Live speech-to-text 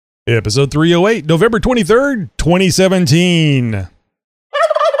Episode 308, November 23rd, 2017.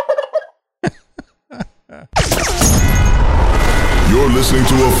 You're listening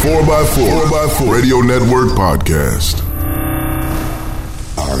to a 4x4 Radio Network podcast.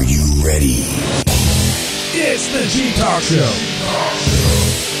 Are you ready? It's the Jeep Talk Show.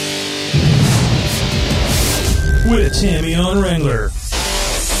 With Tammy on Wrangler,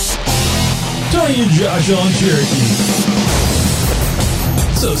 Tony and Josh on Cherokee.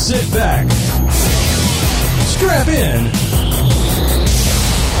 So sit back, strap in,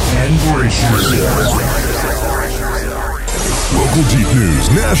 and brace yourself. Local Jeep news,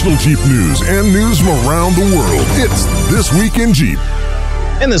 national Jeep news, and news from around the world. It's This Week in Jeep.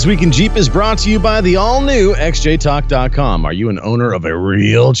 And This Week in Jeep is brought to you by the all-new XJTalk.com. Are you an owner of a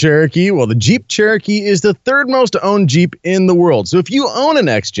real Cherokee? Well, the Jeep Cherokee is the third most owned Jeep in the world. So if you own an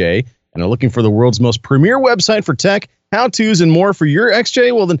XJ and are looking for the world's most premier website for tech, how-tos, and more for your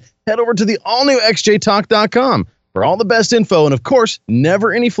XJ, well, then head over to the all-new XJTalk.com for all the best info and, of course,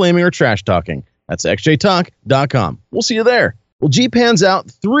 never any flaming or trash talking. That's XJTalk.com. We'll see you there. Well, Jeep hands out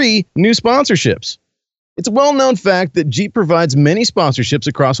 3 new sponsorships. It's a well-known fact that Jeep provides many sponsorships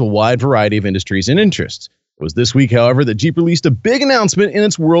across a wide variety of industries and interests. It was this week, however, that Jeep released a big announcement in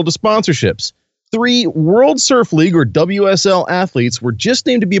its world of sponsorships. 3 World Surf League, or WSL, athletes were just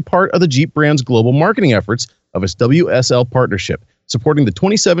named to be a part of the Jeep brand's global marketing efforts of its WSL partnership, supporting the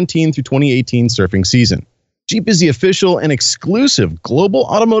 2017 through 2018 surfing season. Jeep is the official and exclusive global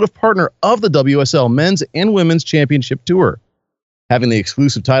automotive partner of the WSL Men's and Women's Championship Tour. Having the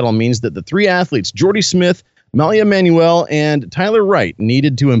exclusive title means that the 3 athletes, Jordy Smith, Malia Manuel, and Tyler Wright,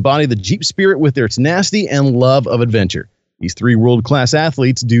 needed to embody the Jeep spirit with their tenacity and love of adventure. These 3 world-class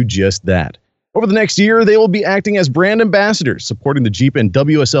athletes do just that. Over the next year, they will be acting as brand ambassadors, supporting the Jeep and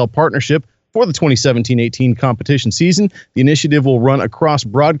WSL partnership for the 2017-18 competition season. The initiative will run across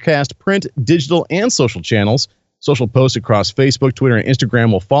broadcast, print, digital, and social channels. Social posts across Facebook, Twitter, and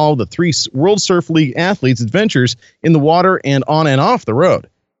Instagram will follow the 3 World Surf League athletes' adventures in the water and on and off the road.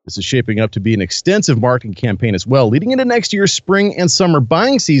 This is shaping up to be an extensive marketing campaign as well, leading into next year's spring and summer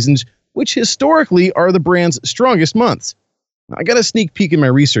buying seasons, which historically are the brand's strongest months. Now, I got a sneak peek in my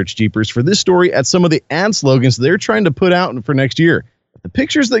research, Jeepers, for this story at some of the ad slogans they're trying to put out for next year. If the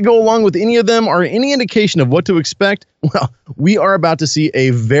pictures that go along with any of them are any indication of what to expect, well, we are about to see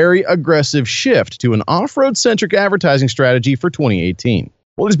a very aggressive shift to an off-road-centric advertising strategy for 2018.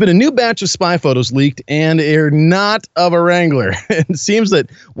 Well, there's been a new batch of spy photos leaked, and they're not of a Wrangler. It seems that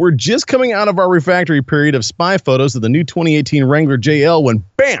we're just coming out of our refractory period of spy photos of the new 2018 Wrangler JL when,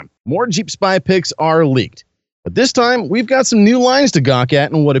 bam, more Jeep spy pics are leaked. But this time, we've got some new lines to gawk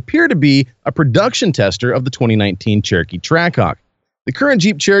at in what appear to be a production tester of the 2019 Cherokee Trackhawk. The current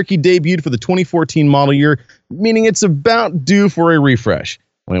Jeep Cherokee debuted for the 2014 model year, meaning it's about due for a refresh.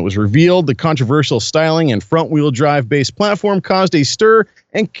 When it was revealed, the controversial styling and front-wheel drive-based platform caused a stir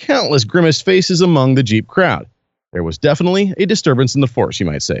and countless grimaced faces among the Jeep crowd. There was definitely a disturbance in the force, you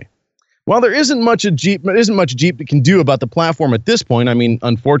might say. While there isn't much Jeep that can do about the platform at this point, I mean,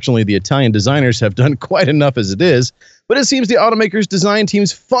 unfortunately, the Italian designers have done quite enough as it is, but it seems the automaker's design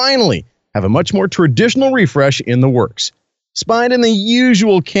teams finally have a much more traditional refresh in the works. Spied in the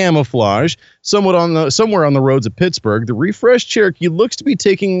usual camouflage, somewhere on the roads of Pittsburgh, the refreshed Cherokee looks to be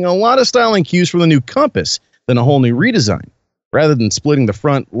taking a lot of styling cues from the new Compass than a whole new redesign. Rather than splitting the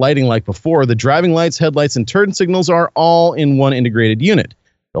front lighting like before, the driving lights, headlights, and turn signals are all in one integrated unit.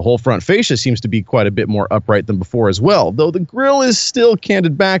 The whole front fascia seems to be quite a bit more upright than before as well, though the grille is still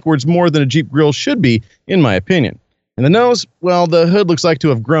canted backwards more than a Jeep grille should be, in my opinion. And the nose, well, the hood looks like to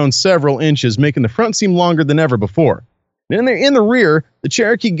have grown several inches, making the front seem longer than ever before. And in the rear, the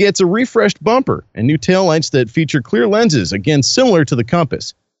Cherokee gets a refreshed bumper and new taillights that feature clear lenses, again similar to the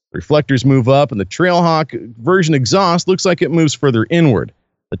Compass. The reflectors move up, and the Trailhawk version exhaust looks like it moves further inward.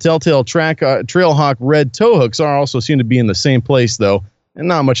 The Telltale Trailhawk red tow hooks are also seen to be in the same place, though, and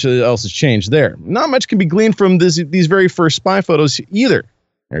not much else has changed there. Not much can be gleaned from these very first spy photos either.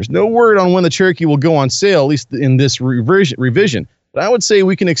 There's no word on when the Cherokee will go on sale, at least in this revision. But I would say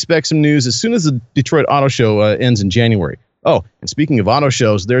we can expect some news as soon as the Detroit Auto Show ends in January. Oh, and speaking of auto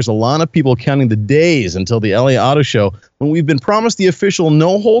shows, there's a lot of people counting the days until the LA Auto Show when we've been promised the official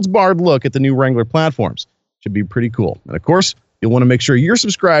no-holds-barred look at the new Wrangler platforms. Should be pretty cool. And of course, you'll want to make sure you're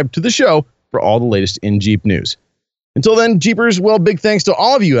subscribed to the show for all the latest in Jeep news. Until then, Jeepers, well, big thanks to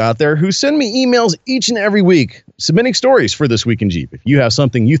all of you out there who send me emails each and every week submitting stories for This Week in Jeep. If you have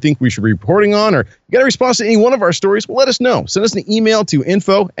something you think we should be reporting on or you got a response to any one of our stories, well, let us know. Send us an email to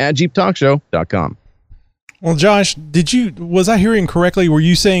info@jeeptalkshow.com. Well, Josh, was I hearing correctly? Were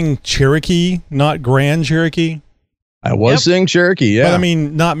you saying Cherokee, not Grand Cherokee? I was saying Cherokee, yeah. But I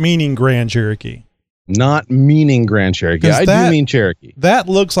mean, not meaning Grand Cherokee. Not meaning Grand Cherokee. I do mean Cherokee. That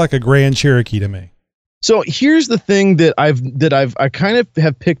looks like a Grand Cherokee to me. So here's the thing that I kind of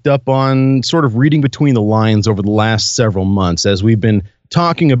have picked up on, sort of reading between the lines over the last several months as we've been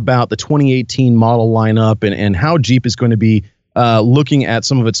talking about the 2018 model lineup and how Jeep is going to be looking at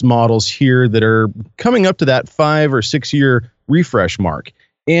some of its models here that are coming up to that 5 or 6 year refresh mark.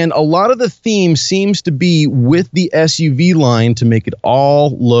 And a lot of the theme seems to be with the SUV line to make it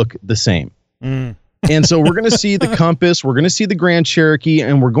all look the same. And so we're going to see the Compass, we're going to see the Grand Cherokee,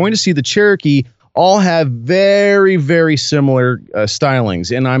 and we're going to see the Cherokee all have very, very similar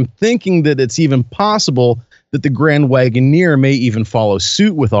stylings. And I'm thinking that it's even possible that the Grand Wagoneer may even follow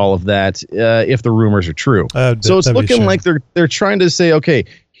suit with all of that if the rumors are true. So it's looking like they're trying to say, okay,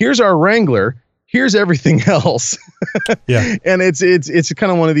 here's our Wrangler, here's everything else. Yeah. And it's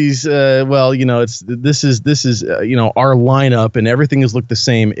kind of one of these, this is our lineup, and everything has looked the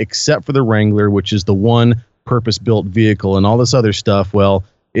same except for the Wrangler, which is the one purpose-built vehicle, and all this other stuff. Well,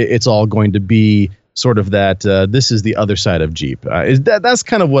 it's all going to be sort of that. This is the other side of Jeep. That's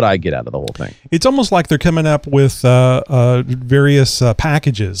kind of what I get out of the whole thing. It's almost like they're coming up with various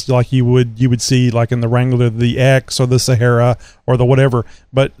packages, like you would see like in the Wrangler, the X or the Sahara or the whatever,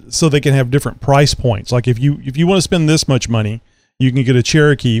 but so they can have different price points. Like if you want to spend this much money, you can get a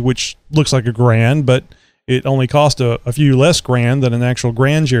Cherokee, which looks like a Grand, but it only cost a few less grand than an actual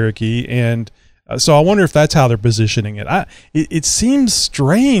Grand Cherokee. And so I wonder if that's how they're positioning it. It seems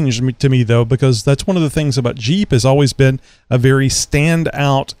strange to me, though, because that's one of the things about Jeep has always been a very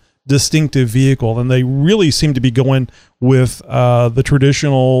standout, distinctive vehicle. And they really seem to be going with the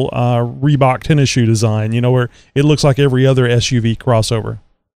traditional Reebok tennis shoe design, where it looks like every other SUV crossover.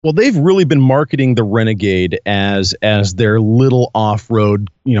 Well, they've really been marketing the Renegade as their little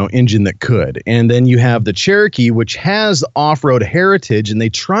off-road, engine that could. And then you have the Cherokee, which has off-road heritage, and they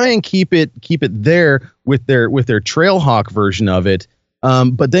try and keep it there with their Trailhawk version of it.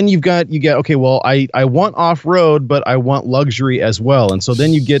 But then you get okay, well, I want off-road, but I want luxury as well. And so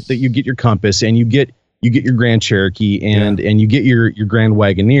then you get your Compass, and you get your Grand Cherokee, and you get your Grand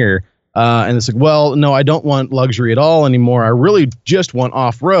Wagoneer. And it's like, well, no, I don't want luxury at all anymore. I really just want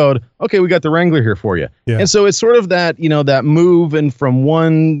off-road. Okay, we got the Wrangler here for you. Yeah. And so it's sort of that, that move and from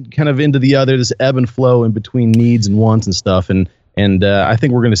one kind of into the other, this ebb and flow in between needs and wants and stuff. And I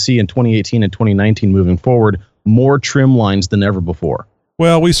think we're going to see in 2018 and 2019 moving forward more trim lines than ever before.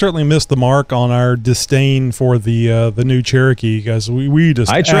 Well, we certainly missed the mark on our disdain for the new Cherokee, because we just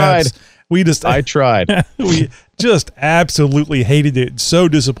I tried. I tried. We just absolutely hated it. So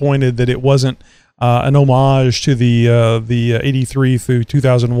disappointed that it wasn't an homage to the 83 through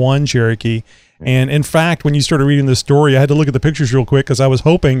 2001 Cherokee. And in fact, when you started reading this story, I had to look at the pictures real quick because I was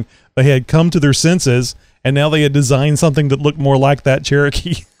hoping they had come to their senses and now they had designed something that looked more like that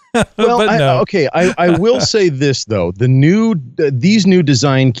Cherokee. Well, but no. I will say this though: these new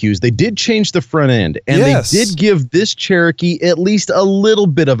design cues, they did change the front end, and they did give this Cherokee at least a little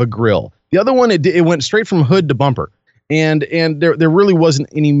bit of a grille. The other one, it went straight from hood to bumper, and there really wasn't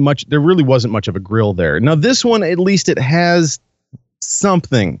much of a grille there. Now this one, at least it has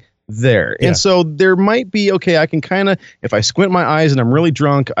something there. And so there might be, I can kind of, if I squint my eyes and I'm really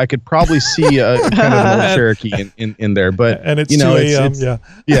drunk, I could probably see a kind of an old Cherokee in there. But and it's 2 a.m.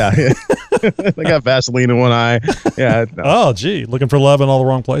 Yeah. I got Vaseline in one eye. Yeah. No. Oh, gee, looking for love in all the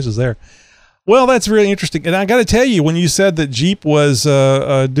wrong places there. Well, that's really interesting. And I got to tell you, when you said that Jeep was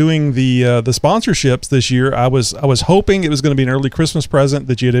doing the sponsorships this year, I was hoping it was going to be an early Christmas present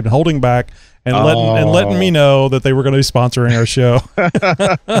that you had been holding back and letting me know that they were going to be sponsoring our show.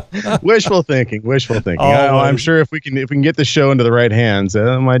 Wishful thinking. I'm sure if we can get the show into the right hands,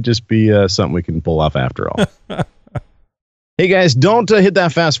 it might just be something we can pull off after all. Hey guys, don't hit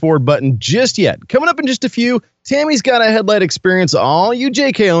that fast forward button just yet. Coming up in just a few, Tammy's got a headlight experience all you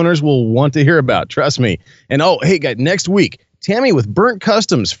JK owners will want to hear about. Trust me. And hey guys, next week, Tammy with Burnt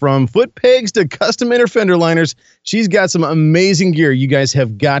Customs, from foot pegs to custom inner fender liners. She's got some amazing gear you guys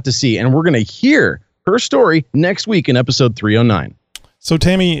have got to see. And we're going to hear her story next week in episode 309. So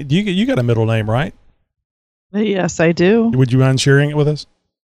Tammy, you got a middle name, right? Yes, I do. Would you mind sharing it with us?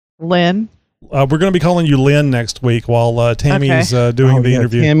 Lynn. We're going to be calling you Lynn next week while Tammy's doing the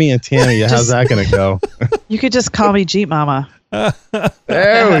interview. Tammy and Tammy, how's that going to go? You could just call me Jeep Mama.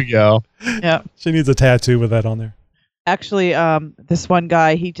 There we go. Yeah. She needs a tattoo with that on there. Actually, this one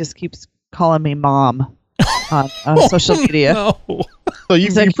guy, he just keeps calling me Mom on social media. No. So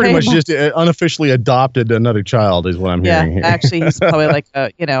you pretty much just unofficially adopted another child, is what I'm hearing. Yeah, actually, he's probably like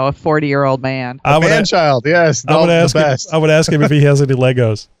a 40-year-old man. A man-child, yes. I would ask him if he has any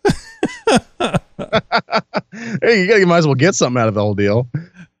Legos. Hey, you might as well get something out of the whole deal.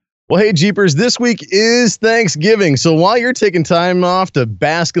 Well, hey, Jeepers, this week is Thanksgiving. So while you're taking time off to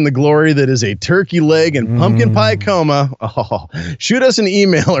bask in the glory that is a turkey leg and pumpkin pie coma, shoot us an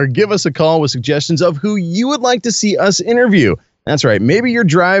email or give us a call with suggestions of who you would like to see us interview. That's right. Maybe you're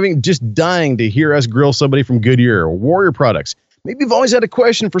driving, just dying to hear us grill somebody from Goodyear or Warrior Products. Maybe you've always had a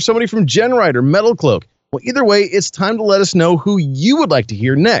question for somebody from GenRide or Metal Cloak. Well, either way, it's time to let us know who you would like to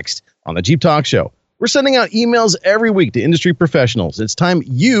hear next on the Jeep Talk Show. We're sending out emails every week to industry professionals. It's time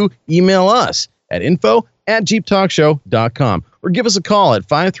you email us at info@jeeptalkshow.com or give us a call at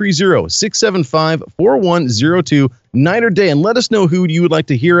 530-675-4102 night or day and let us know who you would like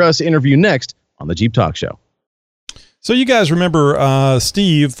to hear us interview next on the Jeep Talk Show. So you guys remember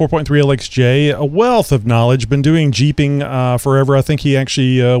Steve, 4.3 LXJ, a wealth of knowledge, been doing Jeeping forever. I think he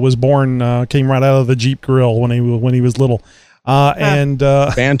actually was born, came right out of the Jeep grill when he was little.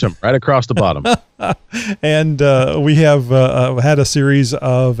 Phantom right across the bottom. And we have had a series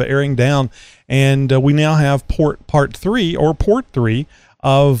of airing down, and we now have part 3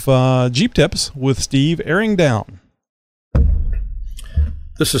 of Jeep Tips with Steve airing down.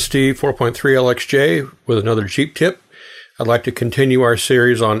 This is Steve, 4.3 LXJ, with another Jeep Tip. I'd like to continue our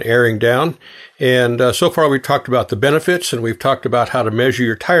series on airing down. And so far we've talked about the benefits, and we've talked about how to measure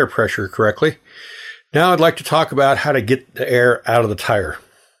your tire pressure correctly. Now I'd like to talk about how to get the air out of the tire.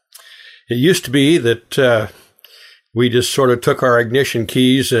 It used to be that we just sort of took our ignition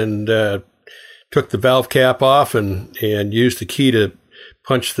keys and took the valve cap off and used the key to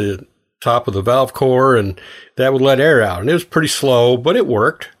punch the top of the valve core, and that would let air out. And it was pretty slow, but it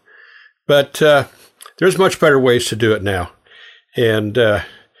worked. But there's much better ways to do it now. And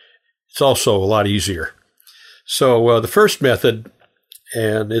it's also a lot easier. So the first method,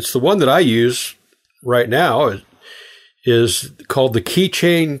 and it's the one that I use right now, is called the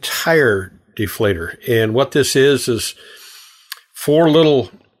keychain tire deflator. And what this is 4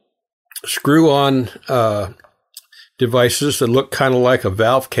 little screw-on devices that look kind of like a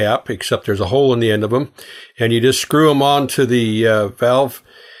valve cap, except there's a hole in the end of them. And you just screw them onto the valve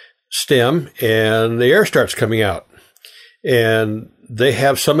stem, and the air starts coming out. And they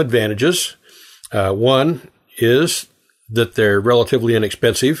have some advantages. One is that they're relatively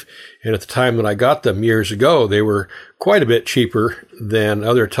inexpensive. And at the time that I got them years ago, they were quite a bit cheaper than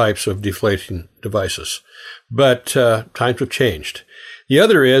other types of deflating devices. But times have changed. The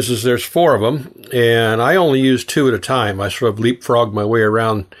other is there's 4 of them, and I only use 2 at a time. I sort of leapfrog my way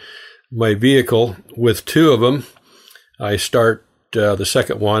around my vehicle with 2 of them. I start the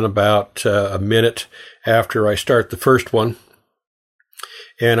second one about a minute after I start the first one,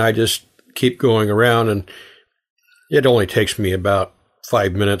 and I just keep going around, and it only takes me about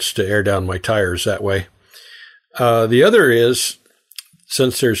 5 minutes to air down my tires that way. The other is,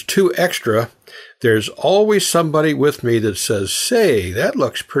 since there's 2 extra, there's always somebody with me that says, "Say, that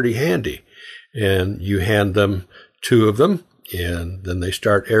looks pretty handy." And you hand them 2 of them, and then they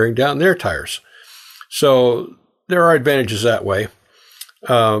start airing down their tires. So there are advantages that way.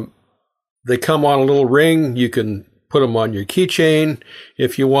 They come on a little ring. You can put them on your keychain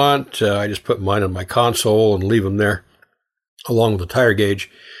if you want. I just put mine on my console and leave them there along with the tire gauge.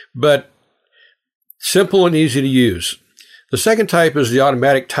 But simple and easy to use. The second type is the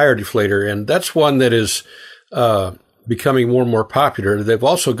automatic tire deflator, and that's one that is becoming more and more popular. They've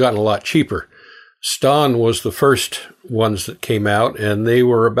also gotten a lot cheaper. Ston was the first ones that came out, and they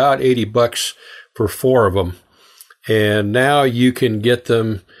were about $80 for 4 of them. And now you can get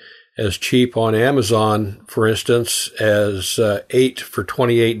them as cheap on Amazon, for instance, as 8 for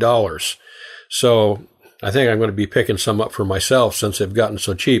 $28. So I think I'm going to be picking some up for myself since they've gotten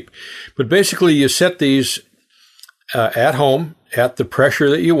so cheap. But basically, you set these at home at the pressure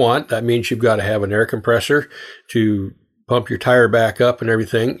that you want. That means you've got to have an air compressor to pump your tire back up and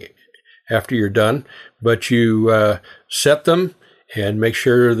everything after you're done. But you set them and make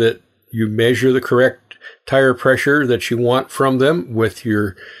sure that you measure the correct tire pressure that you want from them with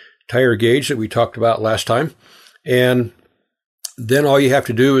your tire gauge that we talked about last time. And then all you have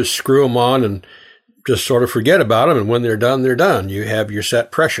to do is screw them on and just sort of forget about them. And when they're done, they're done. You have your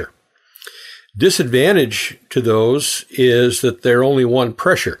set pressure. Disadvantage to those is that they're only one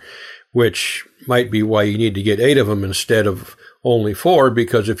pressure, which might be why you need to get 8 of them instead of only 4,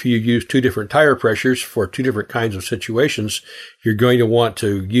 because if you use 2 different tire pressures for 2 different kinds of situations, you're going to want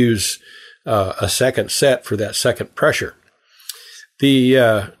to use a second set for that second pressure.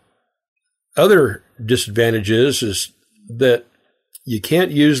 The other disadvantage is that you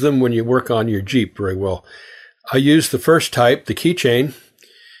can't use them when you work on your Jeep very well. I use the first type, the keychain,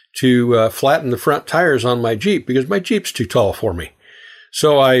 to flatten the front tires on my Jeep because my Jeep's too tall for me.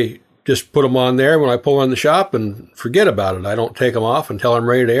 So I just put them on there when I pull in the shop and forget about it. I don't take them off until I'm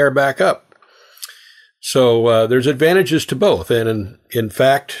ready to air back up. So there's advantages to both. And in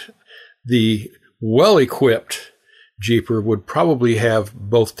fact, the well-equipped Jeeper would probably have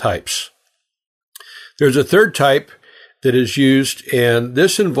both types. There's a third type that is used, and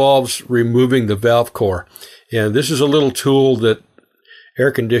this involves removing the valve core. And this is a little tool that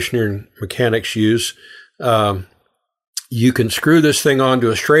air conditioner mechanics use. You can screw this thing onto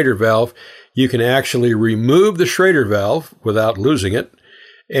a Schrader valve. You can actually remove the Schrader valve without losing it,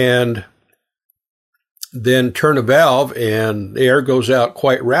 and then turn a valve, and the air goes out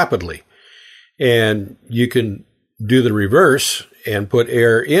quite rapidly. And you can do the reverse and put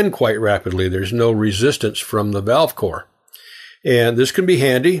air in quite rapidly. There's no resistance from the valve core. And this can be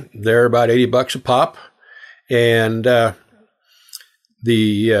handy. They're about $80 a pop. And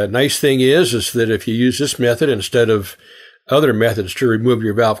the nice thing is that if you use this method instead of other methods to remove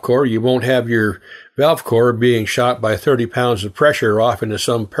your valve core, you won't have your valve core being shot by 30 pounds of pressure off into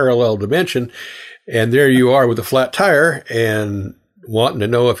some parallel dimension. And there you are with a flat tire and wanting to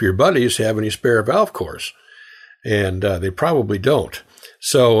know if your buddies have any spare valve cores. And they probably don't.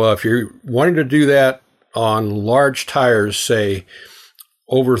 So if you're wanting to do that on large tires, say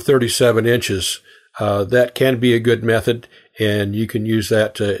over 37 inches, that can be a good method, and you can use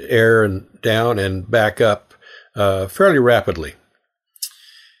that to air and down and back up fairly rapidly.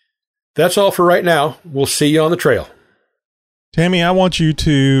 That's all for right now. We'll see you on the trail. Tammy, I want you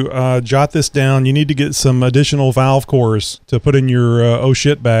to jot this down. You need to get some additional valve cores to put in your oh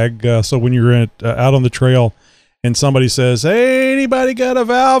shit bag. So when you're out on the trail and somebody says, "Hey, anybody got a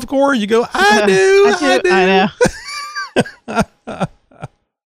valve core?" You go, "I do. I know."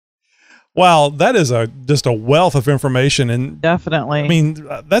 Wow, that is just a wealth of information, and definitely. I mean,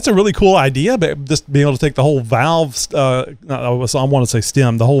 that's a really cool idea, but just being able to take the whole valve, I want to say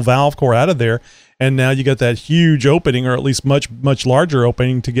stem, the whole valve core out of there, and now you got that huge opening, or at least much larger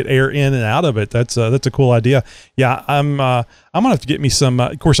opening to get air in and out of it. That's a cool idea. Yeah, I'm gonna have to get me some.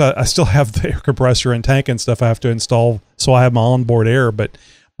 Of course, I still have the air compressor and tank and stuff I have to install, so I have my onboard air, but.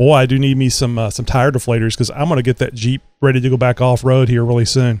 Boy, I do need me some tire deflators, because I'm gonna get that Jeep ready to go back off road here really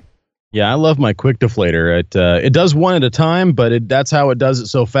soon. Yeah, I love my quick deflator. It does one at a time, but that's how it does it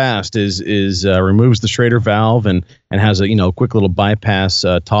so fast. Is removes the Schrader valve and has a quick little bypass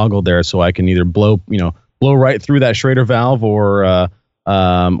toggle there, so I can either blow right through that Schrader valve or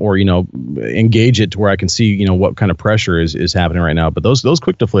engage it to where I can see what kind of pressure is happening right now. But those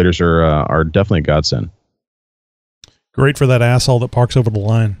quick deflators are definitely a godsend. Great for that asshole that parks over the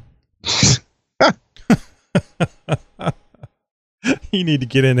line. You need to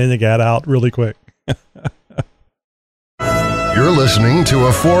get in and get out really quick. You're listening to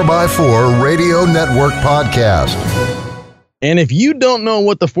a 4x4 Radio Network podcast. And if you don't know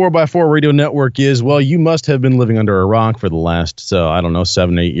what the 4x4 Radio Network is, well, you must have been living under a rock for the last,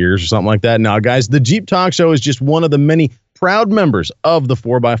 7, 8 years or something like that. Now, guys, the Jeep Talk Show is just one of the many proud members of the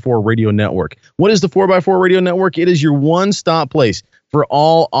 4x4 Radio Network. What is the 4x4 Radio Network? It is your one-stop place for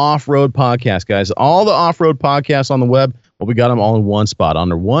all off-road podcasts, guys. All the off-road podcasts on the web, well, we got them all in one spot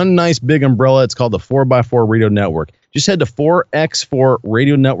under one nice big umbrella. It's called the 4x4 Radio Network. Just head to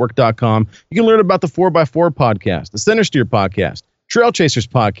 4x4radionetwork.com. You can learn about the 4x4 podcast, the Center Steer podcast, Trail Chasers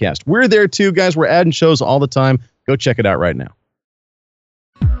podcast. We're there too, guys. We're adding shows all the time. Go check it out right now.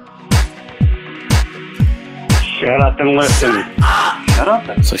 Shut up and listen. Shut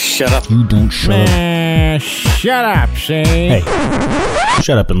up. So shut up. You don't shut up. Shut up, Shane. Hey,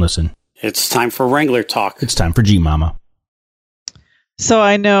 shut up and listen. It's time for Wrangler Talk. It's time for G-Mama. So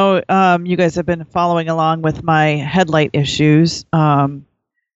I know you guys have been following along with my headlight issues.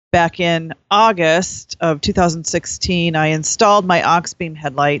 Back in August of 2016, I installed my aux beam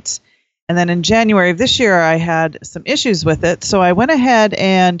headlights. And then in January of this year, I had some issues with it. So I went ahead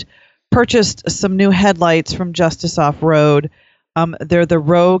and purchased some new headlights from Justice Off-Road. They're the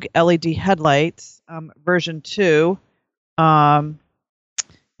Rogue LED headlights, version 2. And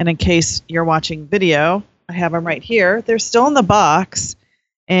in case you're watching video, I have them right here. They're still in the box,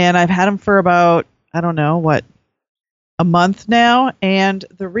 and I've had them for about, a month now. And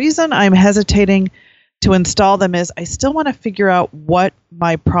the reason I'm hesitating to install them is I still want to figure out what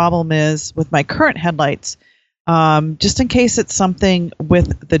my problem is with my current headlights, just in case it's something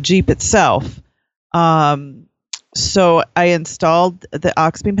with the Jeep itself. So I installed the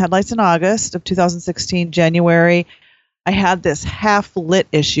aux beam headlights in August of 2016. January, I had this half-lit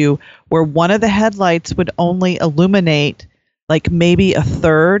issue where one of the headlights would only illuminate like maybe a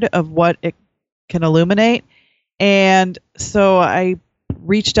third of what it can illuminate. And so I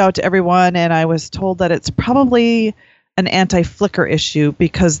reached out to everyone, and I was told that it's probably an anti-flicker issue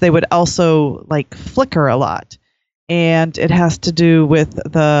because they would also like flicker a lot. And it has to do with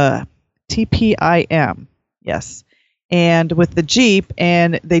the TPIM. Yes. And with the Jeep,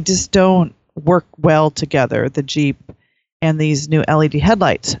 and they just don't work well together, the Jeep and these new LED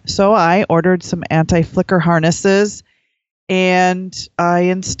headlights. So I ordered some anti-flicker harnesses and I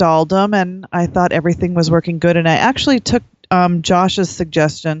installed them, and I thought everything was working good. And I actually took Josh's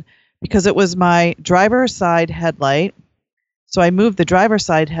suggestion because it was my driver's side headlight. So I moved the driver's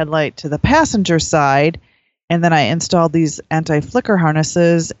side headlight to the passenger side, and then I installed these anti-flicker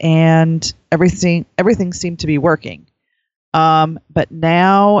harnesses, and everything seemed to be working. But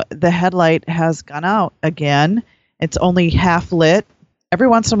now the headlight has gone out again. It's only half lit. Every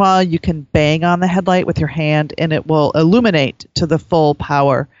once in a while, you can bang on the headlight with your hand, and it will illuminate to the full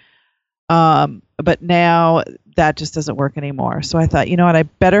power. But now that just doesn't work anymore. So I thought, you know what? I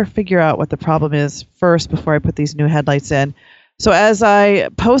better figure out what the problem is first before I put these new headlights in. So as I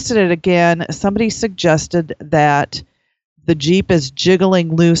posted it again, somebody suggested that the Jeep is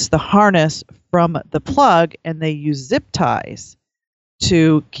jiggling loose the harness from the plug, and they use zip ties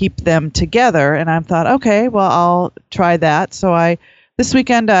to keep them together. And I thought, okay, well, I'll try that. So this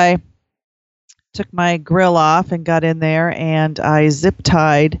weekend I took my grill off and got in there, and I zip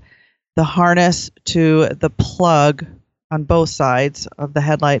tied the harness to the plug on both sides of the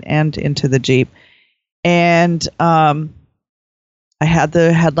headlight and into the Jeep. And I had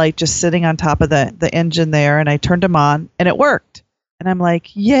the headlight just sitting on top of the engine there, and I turned them on, and it worked. And I'm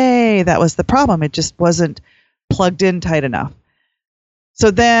like, yay, that was the problem. It just wasn't plugged in tight enough.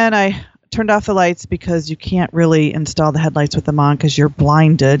 So then I turned off the lights because you can't really install the headlights with them on because you're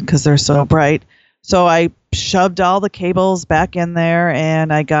blinded because they're so bright. So I shoved all the cables back in there,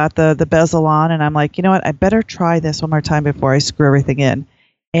 and I got the bezel on, and I'm like, you know what? I better try this one more time before I screw everything in.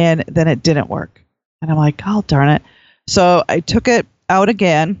 And then it didn't work. And I'm like, oh, darn it. So I took it out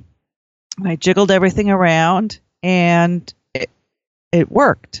again, and I jiggled everything around, and it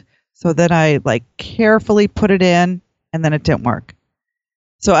worked. So then I carefully put it in, and then it didn't work.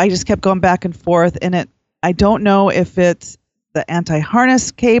 So I just kept going back and forth, and I don't know if it's the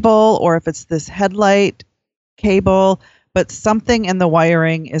anti-harness cable or if it's this headlight cable, but something in the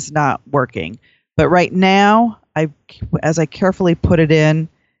wiring is not working. But right now, as I carefully put it in,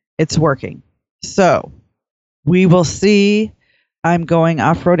 it's working. So we will see. I'm going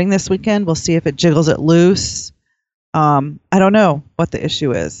off-roading this weekend. We'll see if it jiggles it loose. I don't know what the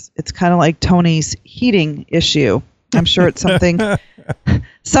issue is. It's kind of like Tony's heating issue. I'm sure it's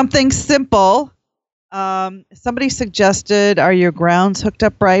something simple. Somebody suggested, are your grounds hooked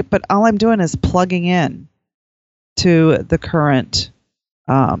up right? But all I'm doing is plugging in to the current,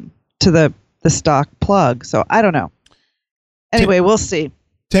 to the stock plug. So I don't know. Anyway, we'll see.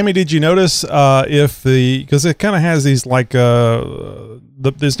 Tammy, did you notice because it kind of has these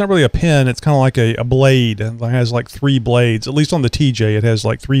it's not really a pin, it's kind of like a blade. It has like 3 blades, at least on the TJ, it has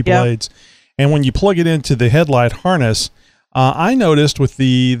like 3 blades. And when you plug it into the headlight harness, I noticed with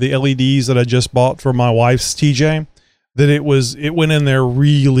the LEDs that I just bought for my wife's TJ that it went in there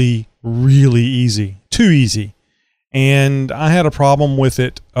really, really easy, too easy. And I had a problem with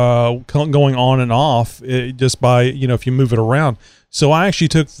it going on and off just by, if you move it around. So I actually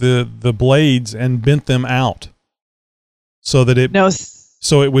took the blades and bent them out so that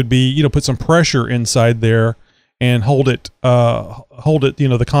so it would be, put some pressure inside there and hold it,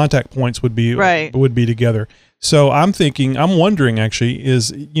 the contact points would be together. So I'm wondering actually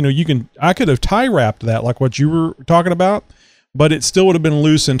I could have tie wrapped that like what you were talking about, but it still would have been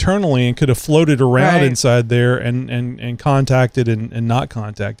loose internally and could have floated around inside there and contacted and not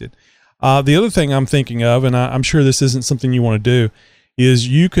contacted. The other thing I'm thinking of, and I'm sure this isn't something you want to do, is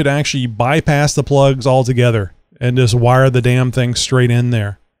you could actually bypass the plugs altogether and just wire the damn thing straight in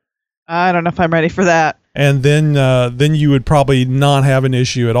there. I don't know if I'm ready for that. And then you would probably not have an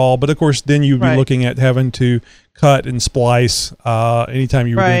issue at all. But of course, then you'd be looking at having to cut and splice anytime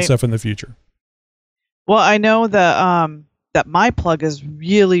you were doing stuff in the future. Well, I know that my plug is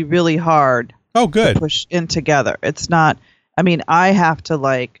really, really hard. Oh, good. To push in together. It's not. I mean, I have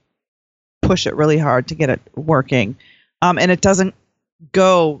to push it really hard to get it working, and it doesn't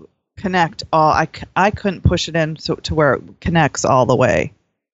connect all. I couldn't push it in to where it connects all the way.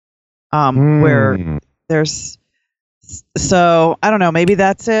 Where there's, so I don't know, maybe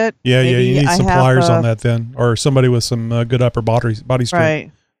that's it. Yeah, you need some pliers on that then, or somebody with some good upper body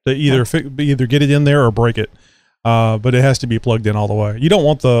strength to either get it in there or break it. But it has to be plugged in all the way. You don't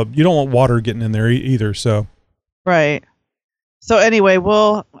want water getting in there either. So So anyway,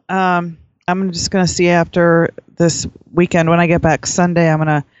 I'm just gonna see after this weekend when I get back Sunday. I'm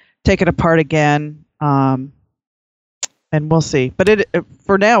gonna take it apart again. and we'll see. But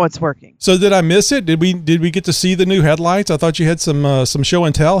for now, it's working. So did I miss it? Did we get to see the new headlights? I thought you had some show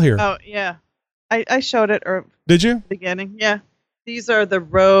and tell here. Oh yeah, I showed it. Or did you? Beginning, yeah. These are the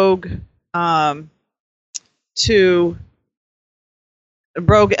Rogue, Rogue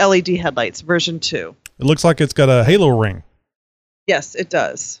LED headlights, version 2. It looks like it's got a halo ring. Yes, it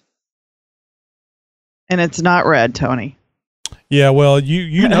does. And it's not red, Tony. Yeah, well,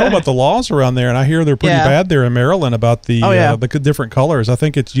 you know about the laws around there, and I hear they're pretty bad there in Maryland about the the different colors. I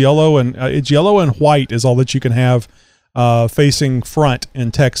think it's yellow and white is all that you can have facing front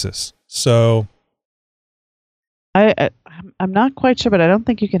in Texas. So I'm not quite sure, but I don't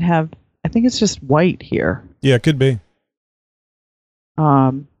think you can have. I think it's just white here. Yeah, it could be.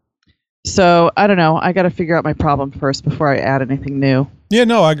 So I don't know. I got to figure out my problem first before I add anything new. Yeah,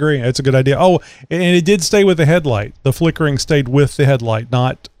 no, I agree. It's a good idea. Oh, and it did stay with the headlight. The flickering stayed with the headlight,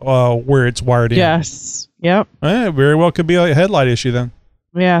 not where it's wired in. Yes. Yep. Very well could be a headlight issue then.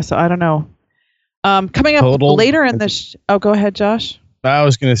 Yeah, so I don't know. Coming up later in the go ahead, Josh. I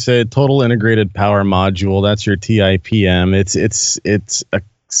was going to say total integrated power module. That's your TIPM. It's a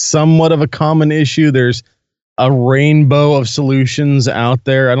somewhat of a common issue. There's a rainbow of solutions out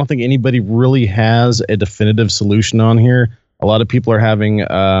there. I don't think anybody really has a definitive solution on here. A lot of people are having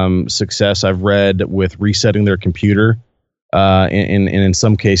success, I've read, with resetting their computer. And in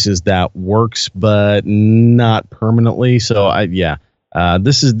some cases that works, but not permanently. So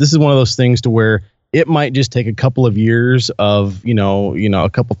this is one of those things to where it might just take a couple of years of, a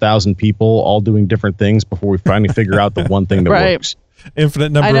couple thousand people all doing different things before we finally figure out the one thing that works.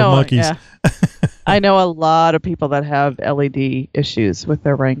 Infinite number of monkeys. Yeah. I know a lot of people that have LED issues with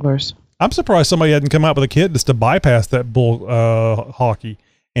their Wranglers. I'm surprised somebody hadn't come out with a kit just to bypass that bull hockey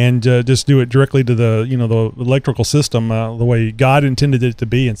and just do it directly to the the electrical system the way God intended it to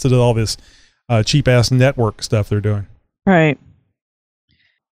be, instead of all this cheap ass network stuff they're doing. Right.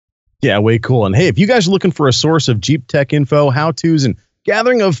 Yeah, way cool. And hey, if you guys are looking for a source of Jeep tech info, how-tos, and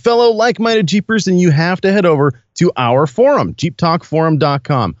gathering of fellow like-minded Jeepers, then you have to head over to our forum,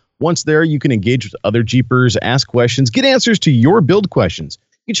 jeeptalkforum.com. Once there, you can engage with other Jeepers, ask questions, get answers to your build questions.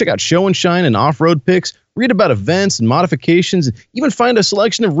 You can check out show and shine and off-road pics, read about events and modifications, and even find a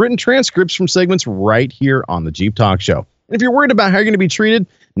selection of written transcripts from segments right here on the Jeep Talk Show. And if you're worried about how you're going to be treated,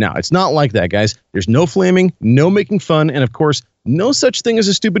 no, it's not like that, guys. There's no flaming, no making fun, and of course, no such thing as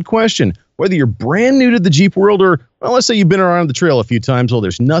a stupid question. Whether you're brand new to the Jeep world or, well, let's say you've been around the trail a few times, well,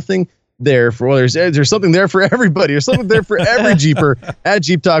 there's nothing there for, well, there's something there for everybody. There's something there for every Jeeper at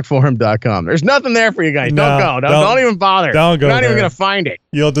jeeptalkforum.com. There's nothing there for you guys. Don't go. Don't even bother. Don't go. You're not there. even going to find it.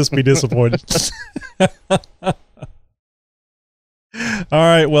 You'll just be disappointed. All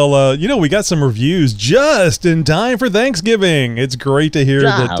right. Well, we got some reviews just in time for Thanksgiving. It's great to hear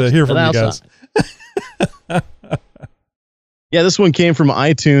hear from you guys. Yeah, this one came from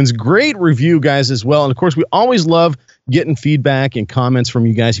iTunes. Great review, guys, as well. And of course, we always love getting feedback and comments from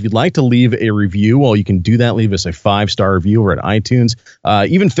you guys. If you'd like to leave a review, well, you can do that. Leave us a 5-star review over at iTunes.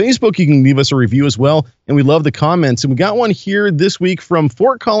 Even Facebook, you can leave us a review as well. And we love the comments. And we got one here this week from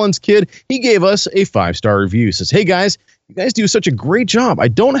Fort Collins Kid. He gave us a 5-star review. He says, "Hey, guys, you guys do such a great job. I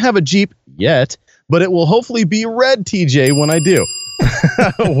don't have a Jeep yet, but it will hopefully be red TJ when I do.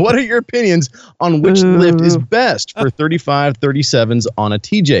 What are your opinions on which lift is best for 35, 37s on a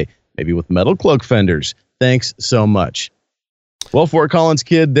TJ? Maybe with metal cloak fenders. Thanks so much." Well, Fort Collins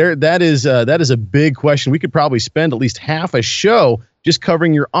Kid, that is a big question. We could probably spend at least half a show just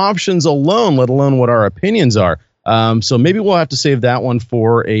covering your options alone, let alone what our opinions are. So maybe we'll have to save that one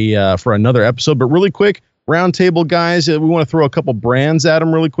for another episode. But really quick, roundtable guys, we want to throw a couple brands at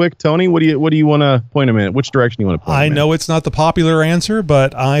them really quick. Tony, what do you want to point them in? Which direction you want to point them in? I know it's not the popular answer,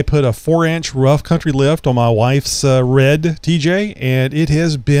 but I put a 4-inch rough country lift on my wife's red TJ, and it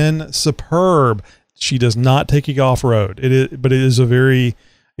has been superb. She does not take it off road. It was a very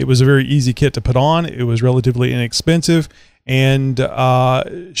easy kit to put on. It was relatively inexpensive, and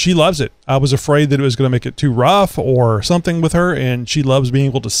she loves it. I was afraid that it was going to make it too rough or something with her, and she loves being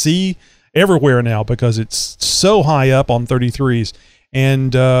able to see everywhere now because it's so high up on 33s.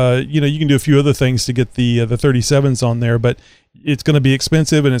 And you can do a few other things to get the 37s on there, but it's going to be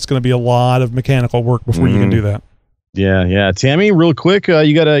expensive and it's going to be a lot of mechanical work before you can do that. Yeah. Tammy, real quick,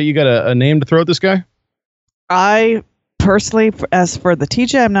 you got a name to throw at this guy? I personally, as for the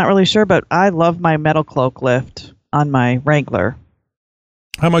TJ, I'm not really sure, but I love my metal cloak lift on my Wrangler.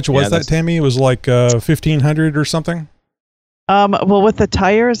 How much was that, Tammy? It was like $1,500 or something. Well, with the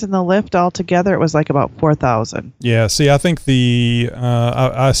tires and the lift all together, it was like about $4,000. Yeah. See, I think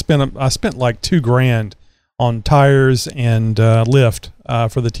I spent like $2,000 on tires and lift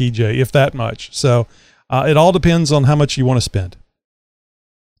for the TJ, if that much. So It all depends on how much you want to spend.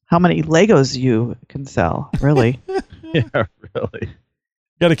 How many Legos you can sell, really? Yeah, really.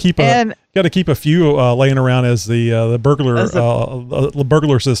 Got to keep a few laying around as the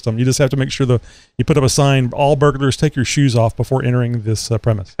burglar system. You just have to make sure you put up a sign: all burglars take your shoes off before entering this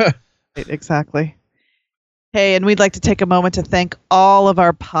premise. Right, exactly. Hey, and we'd like to take a moment to thank all of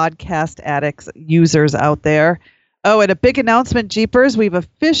our Podcast Addicts users out there. Oh, and a big announcement, Jeepers. We've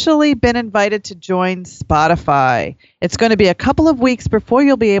officially been invited to join Spotify. It's going to be a couple of weeks before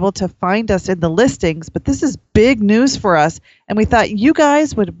you'll be able to find us in the listings, but this is big news for us, and we thought you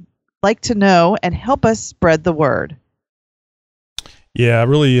guys would like to know and help us spread the word. Yeah,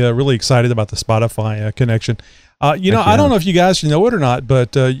 really excited about the Spotify connection. I don't know if you guys know it or not,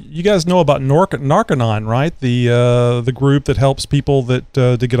 but you guys know about Narconon, right? The group that helps people that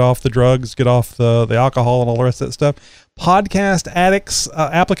to get off the drugs, get off the alcohol, and all the rest of that stuff. Podcast Addicts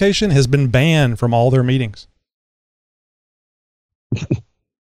application has been banned from all their meetings.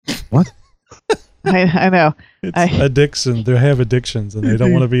 What? I know. Addiction. They have addictions, and they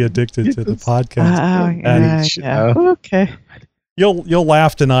don't want to be addicted to the podcast. Yeah. Okay. You'll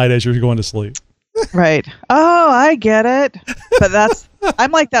laugh tonight as you're going to sleep. Right. Oh, I get it. But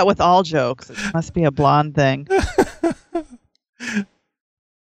I'm like that with all jokes. It must be a blonde thing.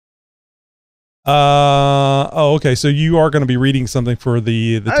 Okay. So you are going to be reading something for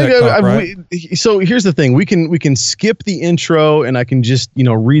the tech talk, right? So here's the thing: we can skip the intro, and I can just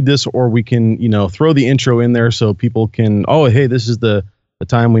read this, or we can throw the intro in there so people can. Oh, hey, this is the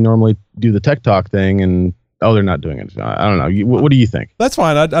time we normally do the tech talk thing, and they're not doing it. I don't know. What do you think? That's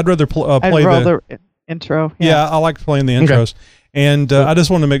fine. I'd rather play the intro. Yeah, I like playing the intros, and I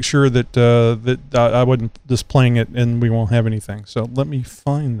just want to make sure that I wasn't just playing it and we won't have anything. So let me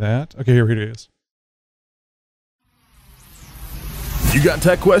find that. Okay, here it is. You got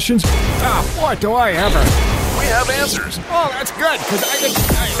tech questions? Boy, do I ever. We have answers. Oh, that's good,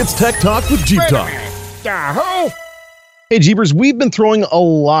 because It's Tech Talk with Jeep Talk. Yahoo! Hey, Jeepers, we've been throwing a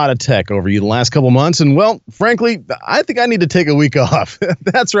lot of tech over you the last couple months, and, well, frankly, I think I need to take a week off.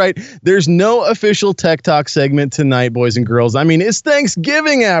 That's right. There's no official Tech Talk segment tonight, boys and girls. I mean, it's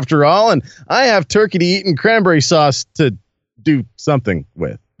Thanksgiving, after all, and I have turkey to eat and cranberry sauce to do something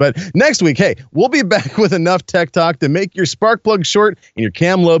with. But next week, hey, we'll be back with enough Tech Talk to make your spark plug short and your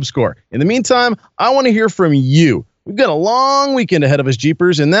cam lobe score. In the meantime, I want to hear from you. We've got a long weekend ahead of us,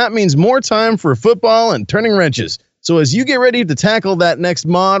 Jeepers, and that means more time for football and turning wrenches. So as you get ready to tackle that next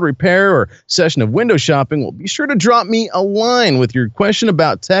mod, repair, or session of window shopping, well, be sure to drop me a line with your question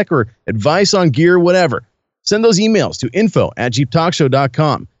about tech or advice on gear, whatever. Send those emails to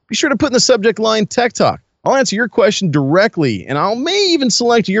info@jeeptalkshow.com. Be sure to put in the subject line Tech Talk. I'll answer your question directly, and I may even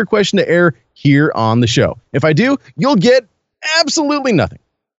select your question to air here on the show. If I do, you'll get absolutely nothing.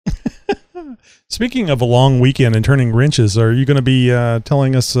 Speaking of a long weekend and turning wrenches, are you going to be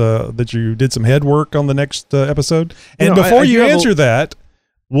telling us that you did some head work on the next episode? And before you answer that,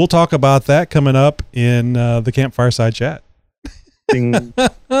 we'll talk about that coming up in the Campfireside Chat.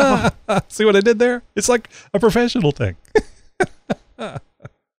 See what I did there? It's like a professional thing. The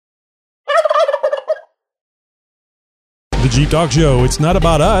Jeep Talk Show. It's not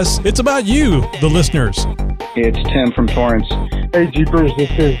about us. It's about you, the listeners. It's Tim from Torrance. Hey, Jeepers,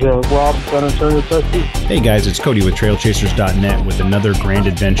 this is Rob, San Antonio, Texas. Hey guys, it's Cody with TrailChasers.net with another grand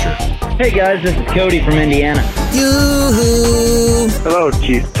adventure. Hey guys, this is Cody from Indiana. Yoo-hoo! Hello,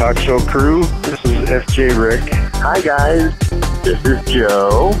 Jeep Talk Show crew. This is FJ Rick. Hi guys, this is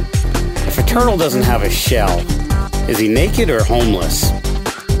Joe. If a turtle doesn't have a shell, is he naked or homeless?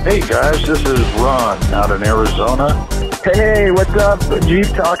 Hey guys, this is Ron out in Arizona. Hey, what's up? Jeep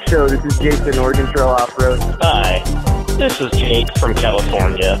Talk Show. This is Jason, Oregon Trail Off-Road. Hi, this is Jake from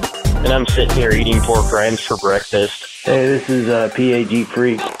California, and I'm sitting here eating pork rinds for breakfast. Hey, this is PA Jeep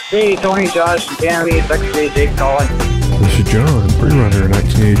Freak. Hey, Tony, Josh, and Tammy, it's XJ Jake calling. This is John, pre-runner in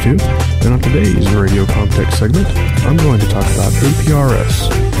 1982, and on today's Radio Context segment, I'm going to talk about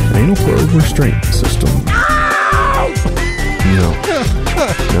APRS, an anal probe restraint system. No,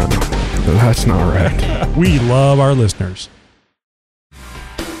 that's not right. We love our listeners.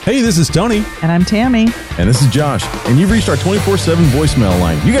 Hey, this is Tony. And I'm Tammy. And this is Josh. And you've reached our 24/7 voicemail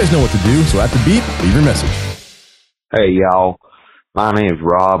line. You guys know what to do, so at the beep, leave your message. Hey, y'all. My name's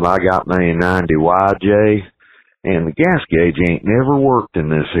Rob. I got me a 90 YJ, and the gas gauge ain't never worked in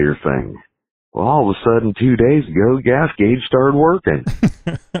this here thing. Well, all of a sudden, 2 days ago, the gas gauge started working.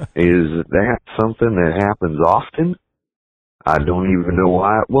 Is that something that happens often? I don't even know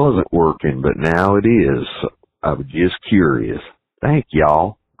why it wasn't working, but now it is. I was just curious. Thank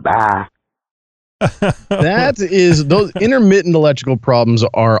y'all. Bye. Those intermittent electrical problems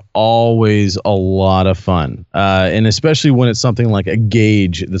are always a lot of fun, and especially when it's something like a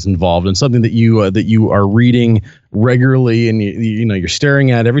gauge that's involved and something that you are reading regularly, and you're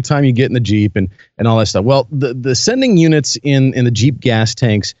staring at every time you get in the Jeep and all that stuff. Well, the sending units in the Jeep gas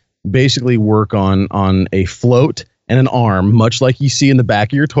tanks basically work on a float and an arm, much like you see in the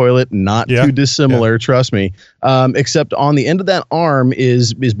back of your toilet, not too dissimilar, trust me. Except on the end of that arm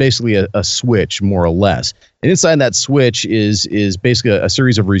is basically a switch, more or less. And inside that switch is basically a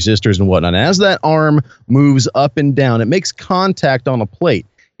series of resistors and whatnot. And as that arm moves up and down, it makes contact on a plate.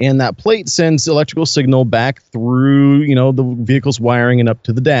 And that plate sends electrical signal back through, the vehicle's wiring and up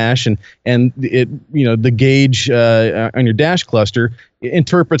to the dash, and it, the gauge on your dash cluster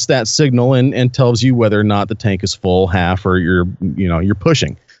interprets that signal and tells you whether or not the tank is full, half, or you're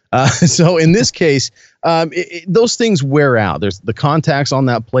pushing. So in this case, those things wear out. There's the contacts on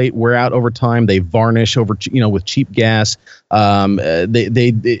that plate wear out over time. They varnish over, with cheap gas.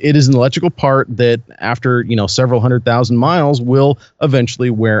 It is an electrical part that after, several 100,000 miles will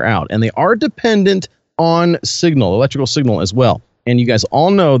eventually wear out. And they are dependent on electrical signal as well. And you guys all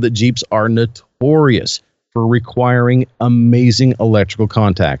know that Jeeps are notorious for requiring amazing electrical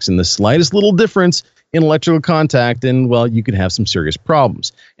contacts. And the slightest little difference in electrical contact, and well, you could have some serious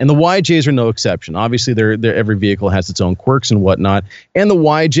problems. And the YJs are no exception. Obviously, every vehicle has its own quirks and whatnot. And the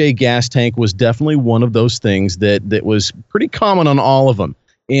YJ gas tank was definitely one of those things that was pretty common on all of them.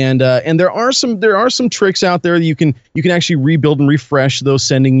 And there are some tricks out there that you can actually rebuild and refresh those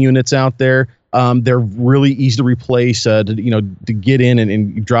sending units out there. They're really easy to replace. To get in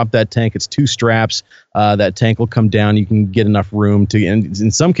and drop that tank, it's 2 straps. That tank will come down. You can get enough room to, and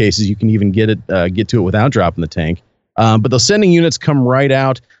in some cases, you can even get to it without dropping the tank. But those sending units come right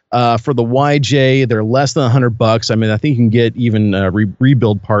out. For the YJ, they're less than $100. I mean, I think you can get even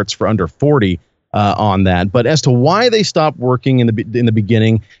rebuild parts for under 40 on that. But as to why they stopped working in the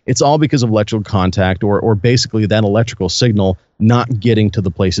beginning, it's all because of electrical contact or basically that electrical signal not getting to the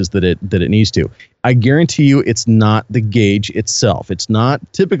places that it needs to. I guarantee you it's not the gauge itself. It's not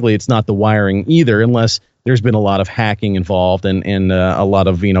the wiring either, unless there's been a lot of hacking involved and a lot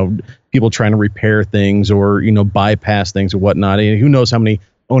of people trying to repair things or bypass things or whatnot. And who knows how many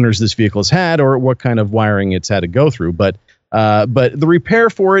owners this vehicle has had or what kind of wiring it's had to go through. But the repair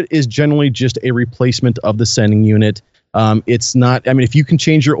for it is generally just a replacement of the sending unit. It's not, if you can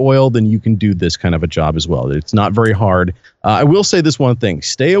change your oil, then you can do this kind of a job as well. It's not very hard. I will say this one thing: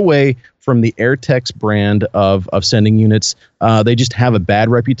 stay away from the AirTex brand of sending units. They just have a bad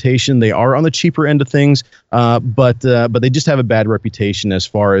reputation. They are on the cheaper end of things, but they just have a bad reputation as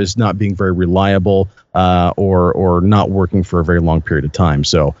far as not being very reliable or not working for a very long period of time.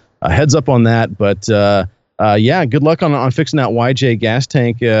 So heads up on that. But good luck on fixing that YJ gas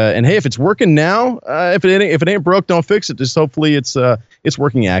tank. And hey, if it's working now, if it ain't broke, don't fix it. Just hopefully it's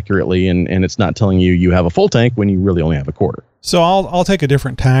working accurately and it's not telling you have a full tank when you really only have a quarter. So I'll take a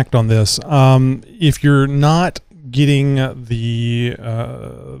different tact on this. If you're not getting the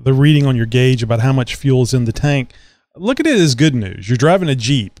reading on your gauge about how much fuel is in the tank, look at it as good news. You're driving a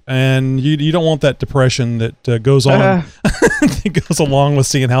Jeep, and you don't want that depression that goes on that goes along with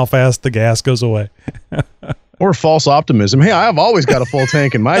seeing how fast the gas goes away. Or false optimism. Hey, I've always got a full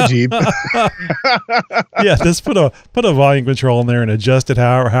tank in my Jeep. Yeah, just put a volume control in there and adjust it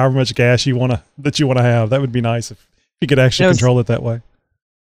however much gas you want to have. That would be nice if you could actually control it that way.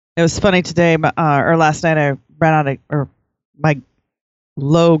 It was funny today, or last night. I ran out or my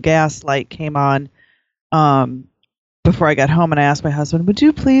low gas light came on. Before I got home, and I asked my husband, "Would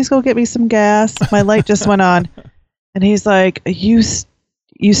you please go get me some gas? My light just went on." And he's like, "You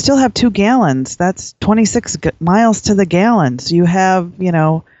still have 2 gallons. That's 26 miles to the gallon. So you have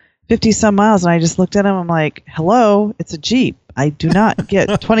 50 some miles." And I just looked at him. I'm like, "Hello, it's a Jeep. I do not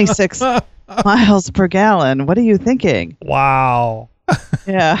get 26 miles per gallon. What are you thinking?" Wow.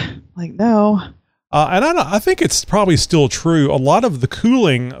 Yeah, like no. And I think it's probably still true. A lot of the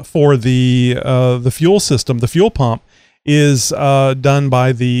cooling for the fuel system, the fuel pump, is done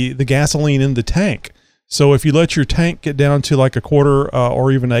by the gasoline in the tank. So if you let your tank get down to like a quarter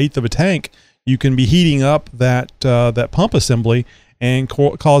or even 1/8 of a tank, you can be heating up that pump assembly and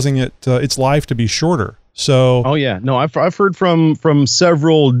causing its life to be shorter. So oh yeah, no, I've heard from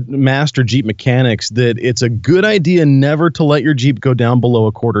several master Jeep mechanics that it's a good idea never to let your Jeep go down below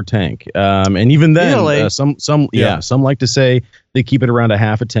a quarter tank. And even then, really? some like to say they keep it around a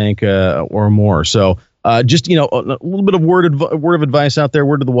half a tank or more. So just, a little bit of word of advice out there,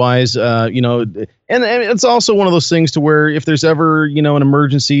 word of the wise, and it's also one of those things to where if there's ever, an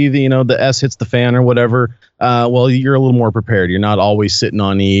emergency, the S hits the fan or whatever, well, you're a little more prepared. You're not always sitting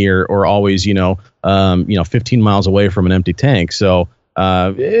on E or always, 15 miles away from an empty tank. So,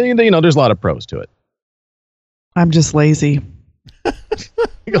 there's a lot of pros to it. I'm just lazy. I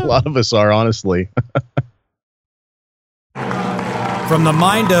think a lot of us are, honestly. From the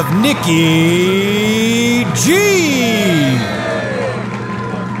mind of Nikki G.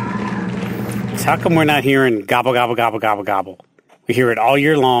 So how come we're not hearing gobble, gobble, gobble, gobble, gobble? We hear it all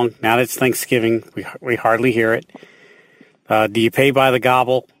year long. Now that it's Thanksgiving, we hardly hear it. Do you pay by the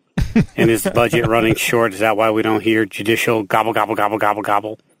gobble? And is the budget running short? Is that why we don't hear judicial gobble, gobble, gobble, gobble,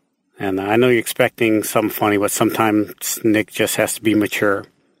 gobble? And I know you're expecting something funny, but sometimes Nick just has to be mature.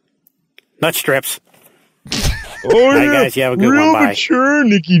 Nut strips. Oh, yeah. Guys, you have a good real one. Bye. Mature,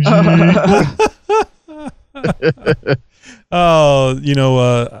 Nikki G.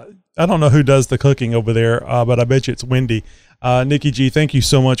 I don't know who does the cooking over there, but I bet you it's Wendy. Nikki G, thank you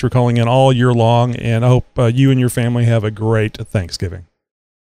so much for calling in all year long, and I hope you and your family have a great Thanksgiving.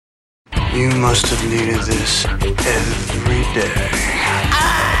 You must have needed this every day.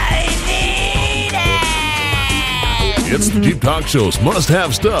 It's the Jeep Talk Show's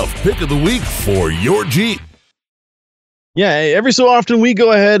must-have stuff pick of the week for your Jeep. Yeah, every so often we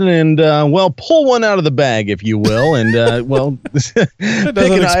go ahead and, pull one out of the bag, if you will, and, That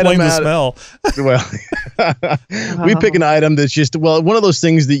doesn't explain the smell. We pick an item that's just, one of those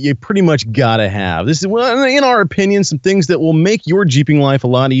things that you pretty much gotta have. This is, in our opinion, some things that will make your Jeeping life a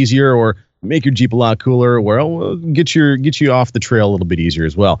lot easier or make your Jeep a lot cooler, or get you off the trail a little bit easier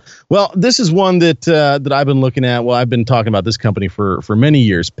as well. Well, this is one that I've been looking at. Well, I've been talking about this company for many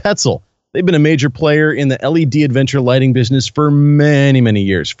years. Petzl. They've been a major player in the LED adventure lighting business for many, many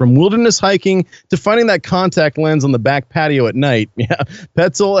years. From wilderness hiking to finding that contact lens on the back patio at night. Yeah,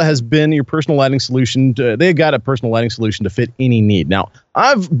 Petzl has been your personal lighting solution. They've got a personal lighting solution to fit any need. Now,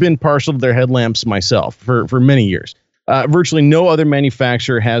 I've been partial to their headlamps myself for many years. Virtually no other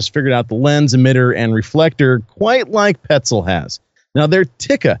manufacturer has figured out the lens, emitter, and reflector quite like Petzl has. Now, their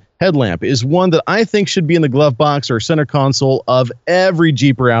Tikka headlamp is one that I think should be in the glove box or center console of every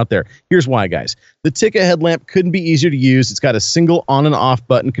Jeeper out there. Here's why, guys. The Tikka headlamp couldn't be easier to use. It's got a single on and off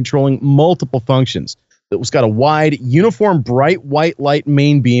button controlling multiple functions. It's got a wide, uniform, bright white light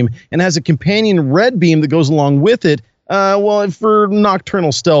main beam and has a companion red beam that goes along with it. For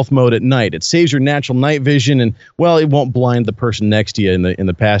nocturnal stealth mode at night. It saves your natural night vision, and it won't blind the person next to you in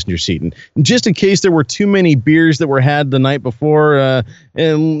the passenger seat. And just in case there were too many beers that were had the night before,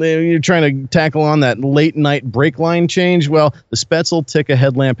 and you're trying to tackle on that late night brake line change, the Petzl Tikka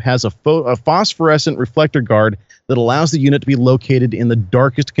headlamp has a phosphorescent reflector guard that allows the unit to be located in the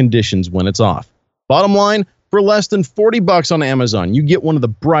darkest conditions when it's off. Bottom line, for less than $40 on Amazon, you get one of the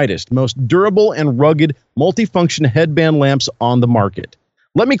brightest, most durable, and rugged multifunction headband lamps on the market.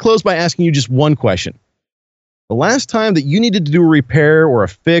 Let me close by asking you just one question. The last time that you needed to do a repair or a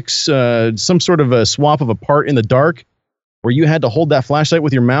fix, some sort of a swap of a part in the dark, where you had to hold that flashlight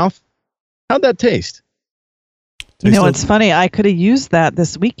with your mouth, how'd that taste? It's funny. I could have used that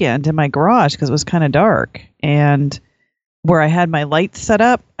this weekend in my garage because it was kind of dark. And where I had my lights set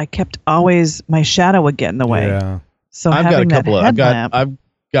up, I kept my shadow would get in the way. Yeah. So I've got a couple of, I've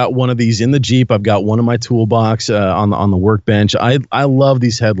got one of these in the Jeep. I've got one in my toolbox on the workbench. I love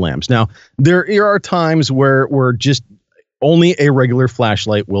these headlamps. Now, there are times where just only a regular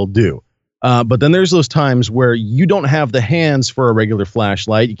flashlight will do. But then there's those times where you don't have the hands for a regular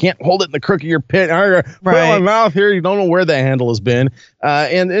flashlight. You can't hold it in the crook of your pit. Put it in my mouth here. You don't know where the handle has been.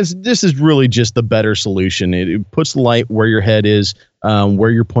 And this is really just the better solution. It puts the light where your head is,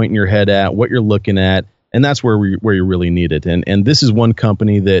 where you're pointing your head at, what you're looking at, and that's where you really need it. And this is one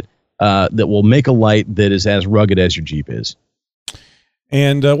company that will make a light that is as rugged as your Jeep is.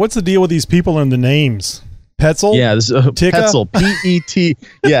 And what's the deal with these people and the names? Petzl? Yeah, this is Petzl, P-E-T.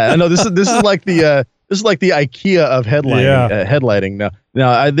 Yeah, I know this is like the IKEA of headlighting.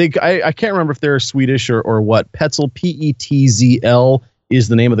 Now I think I can't remember if they're Swedish or what. Petzl, P-E-T-Z-L is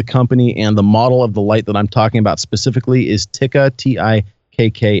the name of the company, and the model of the light that I'm talking about specifically is Tikka,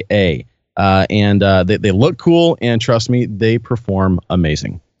 T-I-K-K-A. And they look cool, and trust me, they perform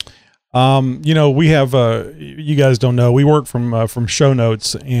amazing. We have, you guys don't know, we work from show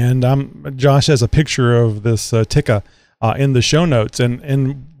notes, and Josh has a picture of this Tikka in the show notes.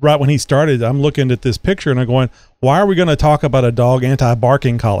 And right when he started, I'm looking at this picture and I'm going, why are we going to talk about a dog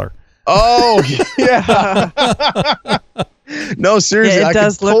anti-barking collar? Oh, yeah. No, seriously, Yeah, it I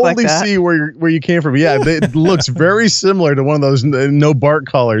does can look like totally that. see where you came from. Yeah, it looks very similar to one of those no bark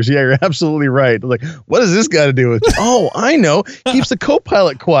collars. Yeah, you're absolutely right. Like, what does this got to do with? Oh, I know. Keeps the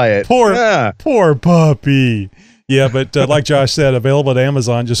co-pilot quiet. Poor puppy. Yeah, but like Josh said, available at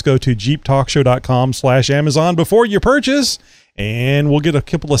Amazon. Just go to jeeptalkshow.com/Amazon before you purchase, and we'll get a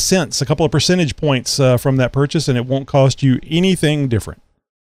couple of cents, a couple of percentage points from that purchase, and it won't cost you anything different.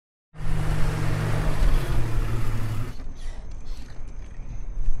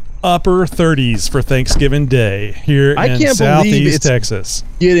 Upper 30s for Thanksgiving Day here I in can't believe Southeast it's Texas.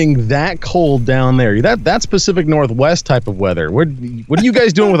 getting that cold down there. That's Pacific Northwest type of weather. What are you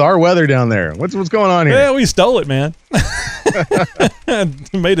guys doing with our weather down there? What's going on here? Yeah, we stole it, man.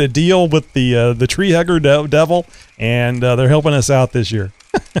 Made a deal with the tree hugger devil, and they're helping us out this year.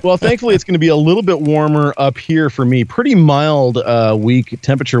 Well, thankfully, it's going to be a little bit warmer up here for me. Pretty mild week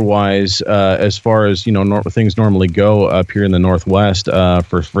temperature-wise, as far as things normally go up here in the Northwest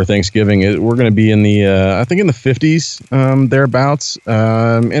for Thanksgiving. We're going to be in the I think in the 50s thereabouts,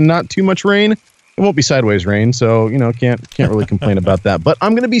 and not too much rain. It won't be sideways rain, so can't really complain about that. But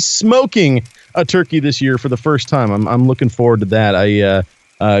I'm going to be smoking a turkey this year for the first time. I'm looking forward to that. I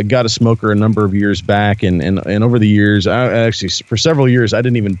got a smoker a number of years back, and over the years, for several years, I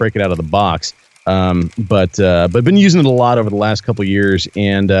didn't even break it out of the box. But been using it a lot over the last couple of years,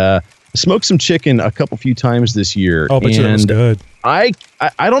 and smoked some chicken a few times this year. Oh, but it was good. I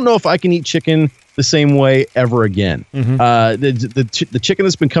don't know if I can eat chicken the same way ever again. Mm-hmm. The chicken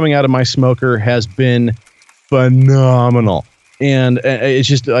that's been coming out of my smoker has been phenomenal. And it's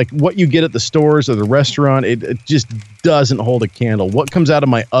just like what you get at the stores or the restaurant, it just doesn't hold a candle. What comes out of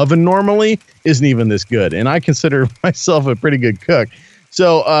my oven normally isn't even this good. And I consider myself a pretty good cook.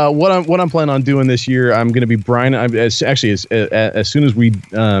 So what I'm planning on doing this year, I'm going to be brining. As soon as we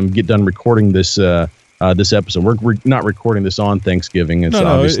get done recording this episode, we're not recording this on Thanksgiving. It's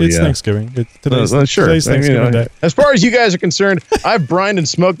obviously it's Thanksgiving. Sure. Today's Thanksgiving Day. As far as you guys are concerned, I've brined and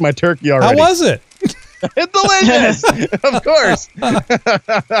smoked my turkey already. How was it? Delicious, of course.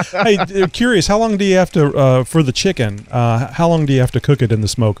 Hey, curious, how long do you have to for the chicken? How long do you have to cook it in the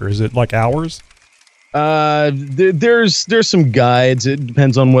smoker? Is it like hours? There's some guides. It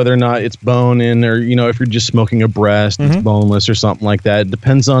depends on whether or not it's bone in, or if you're just smoking a breast, it's boneless or something like that. It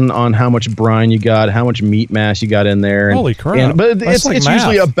depends on how much brine you got, how much meat mass you got in there. Holy crap! But it's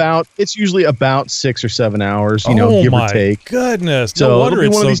usually about 6 or 7 hours. Give or take. Goodness! No wonder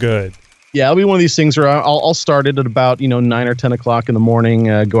it's so good. Yeah, it'll be one of these things where I'll start it at about 9 or 10 o'clock in the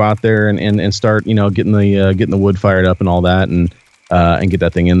morning. Go out there and start getting the wood fired up and all that, and get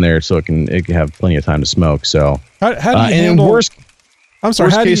that thing in there so it can have plenty of time to smoke. So how do you handle? Worst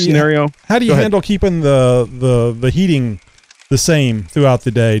case scenario. How do you handle keeping the heating the same throughout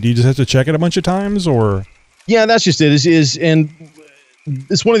the day? Do you just have to check it a bunch of times, or? Yeah, that's just it. And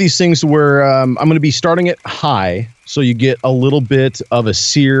it's one of these things where I'm going to be starting it high, so you get a little bit of a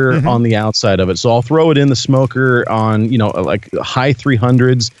sear on the outside of it. So I'll throw it in the smoker on, like high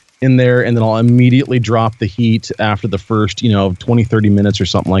 300s in there, and then I'll immediately drop the heat after the first, 20, 30 minutes or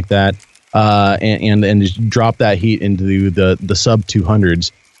something like that, and just drop that heat into the sub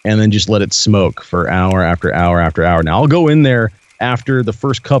 200s, and then just let it smoke for hour after hour after hour. Now I'll go in there after the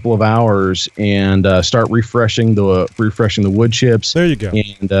first couple of hours and start refreshing the wood chips. There you go.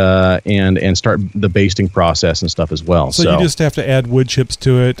 And start the basting process and stuff as well. So you just have to add wood chips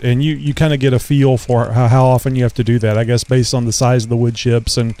to it, and you kind of get a feel for how often you have to do that, I guess, based on the size of the wood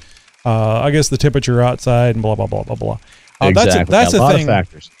chips and I guess the temperature outside and blah, blah, blah, blah, blah. Exactly. That's a lot thing. Of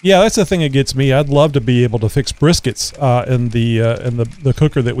factors. Yeah, that's the thing that gets me. I'd love to be able to fix briskets in the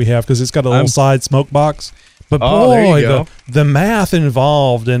cooker that we have, because it's got a little side smoke box. But boy, the math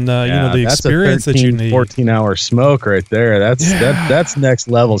involved and the experience that you need. 14-hour smoke right there. That's next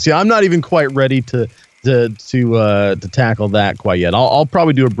level. See, I'm not even quite ready to tackle that quite yet. I'll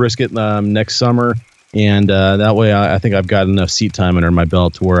probably do a brisket next summer, and that way I think I've got enough seat time under my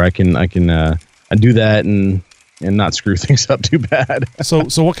belt to where I can do that and not screw things up too bad. So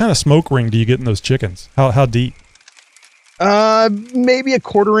what kind of smoke ring do you get in those chickens? How deep? Maybe a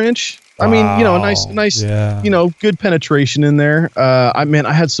 1/4 inch. Wow. I mean, a nice, good penetration in there. I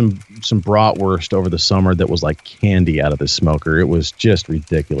had some bratwurst over the summer that was like candy out of the smoker. It was just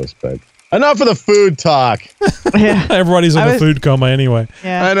ridiculous. But enough of the food talk. Yeah. Everybody's in a food coma anyway.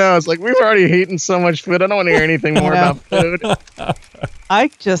 Yeah. I know. It's like we've already eaten so much food. I don't want to hear anything more about food.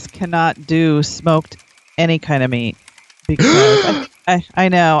 I just cannot do smoked any kind of meat because I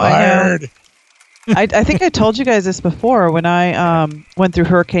know. I think I told you guys this before. When I went through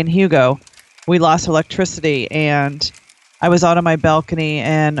Hurricane Hugo, we lost electricity, and I was out on my balcony,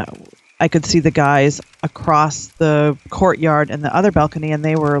 and I could see the guys across the courtyard and the other balcony, and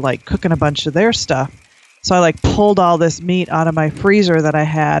they were like cooking a bunch of their stuff. So I like pulled all this meat out of my freezer that I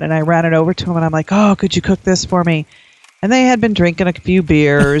had, and I ran it over to them, and I'm like, "Oh, could you cook this for me?" And they had been drinking a few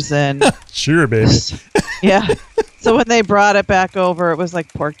beers, and sure, baby. Yeah. So when they brought it back over, it was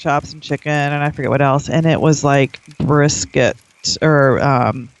like pork chops and chicken, and I forget what else, and it was like brisket or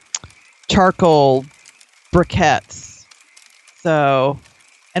charcoal briquettes. So,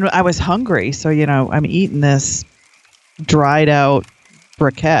 and I was hungry, so I'm eating this dried out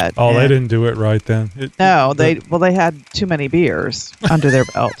briquette. Oh, they didn't do it right then. They had too many beers under their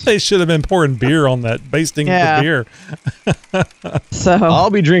belt. They should have been pouring beer on that, basting the beer. So I'll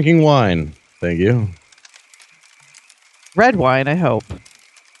be drinking wine. Thank you. Red wine, I hope.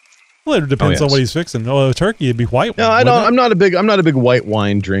 Well, it depends on what he's fixing. Oh, turkey, it'd be white wine. No, I don't. I'm not a big white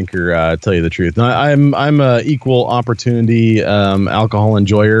wine drinker. To tell you the truth, no, I'm a equal opportunity alcohol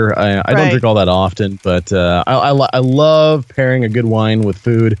enjoyer. I don't drink all that often, but I love pairing a good wine with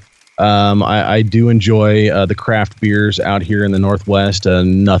food. I do enjoy the craft beers out here in the Northwest.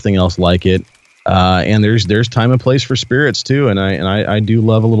 Nothing else like it. And there's time and place for spirits too. And I do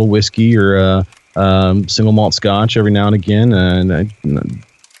love a little whiskey or single malt Scotch every now and again.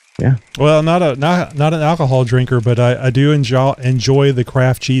 Yeah. Well, not an alcohol drinker, but I do enjoy the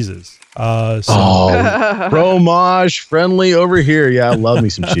craft cheeses. Fromage friendly over here. Yeah, I love me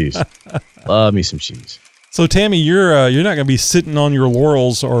some cheese. Love me some cheese. So, Tammy, you're not going to be sitting on your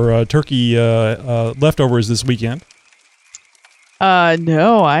laurels or turkey leftovers this weekend.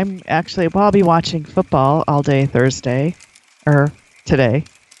 No, I'm actually. Well, I'll be watching football all day Thursday, or today,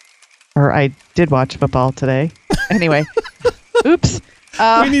 or I did watch football today. Anyway, oops.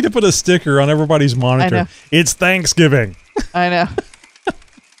 We need to put a sticker on everybody's monitor. I know. It's Thanksgiving. I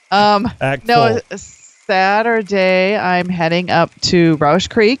know. Saturday I'm heading up to Roush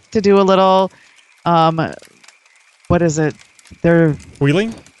Creek to do a little, what is it? They're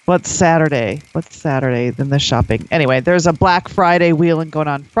wheeling? What's Saturday than the shopping? Anyway, there's a Black Friday wheeling going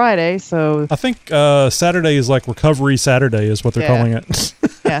on Friday, so I think Saturday is like Recovery Saturday is what they're calling it.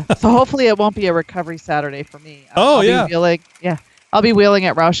 Yeah. So hopefully it won't be a Recovery Saturday for me. I'll be wheeling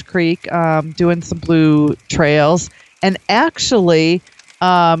at Roush Creek, doing some blue trails. And actually,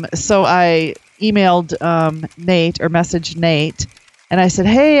 so I emailed Nate or messaged Nate, and I said,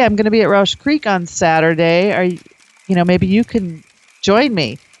 "Hey, I'm going to be at Roush Creek on Saturday. Maybe you can join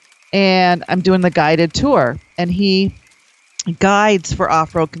me." And I'm doing the guided tour. And he guides for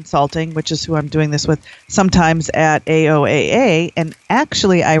Off-Road Consulting, which is who I'm doing this with, sometimes at AOAA. And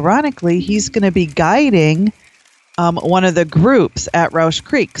actually, ironically, he's going to be guiding one of the groups at Roush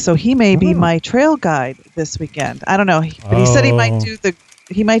Creek, so he may be my trail guide this weekend. I don't know, but he said he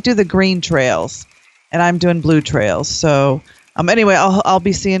might do the green trails, and I'm doing blue trails. So anyway, I'll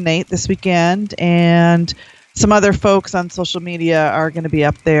be seeing Nate this weekend, and some other folks on social media are going to be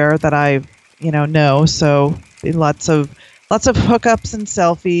up there that I know. So lots of hookups and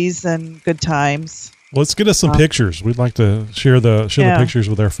selfies and good times. Let's get us some pictures. We'd like to share the pictures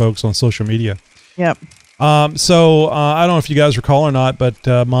with our folks on social media. Yep. So I don't know if you guys recall or not, but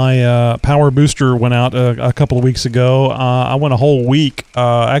my power booster went out a couple of weeks ago. I went a whole week.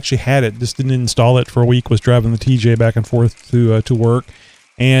 I actually had it, just didn't install it for a week. Was driving the TJ back and forth to work,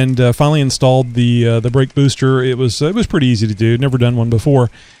 and finally installed the brake booster. It was pretty easy to do. Never done one before.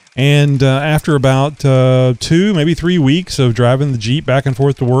 And after about 2, maybe 3 weeks of driving the Jeep back and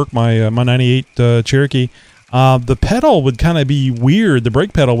forth to work, my 98 Cherokee. The pedal would kind of be weird. The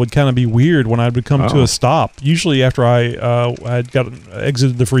brake pedal would kind of be weird when I would come to a stop. Usually after I had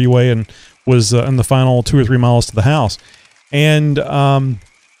exited the freeway and was in the final 2 or 3 miles to the house. And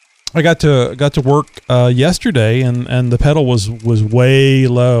I got to work yesterday, and the pedal was way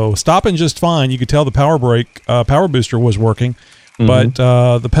low. Stopping just fine. You could tell the power booster was working, but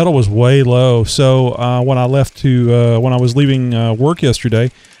the pedal was way low. So when I was leaving work yesterday,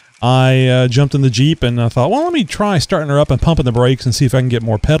 I jumped in the Jeep and I thought, well, let me try starting her up and pumping the brakes and see if I can get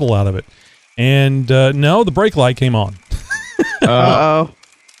more pedal out of it. And no, the brake light came on. Uh-oh.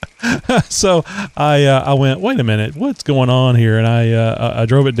 So I went, wait a minute, what's going on here? And I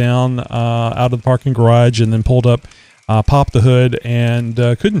drove it down out of the parking garage and then pulled up, popped the hood, and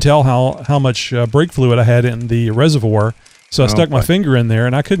couldn't tell how much brake fluid I had in the reservoir. So I stuck my finger in there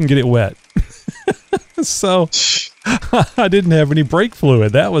and I couldn't get it wet. So I didn't have any brake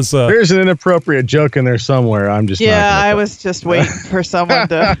fluid. That was there's an inappropriate joke in there somewhere. I'm just I was just waiting for someone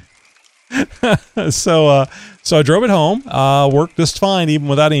to. So I drove it home. Worked just fine even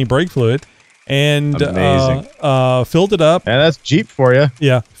without any brake fluid. and Amazing. Filled it up. Yeah, that's Jeep for you.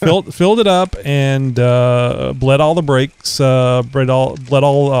 Yeah, filled it up and bled all the brakes, bled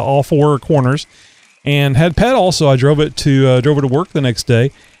all four corners, and had pedal. So I drove it to work the next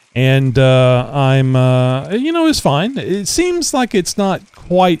day, and I'm it's fine. It seems like it's not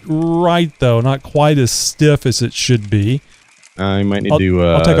quite right though, not quite as stiff as it should be. You might need to.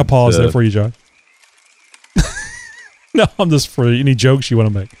 I'll take a pause there for you, John. No, I'm just for any jokes you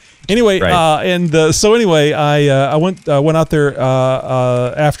want to make. Anyway, right. So anyway, I went out there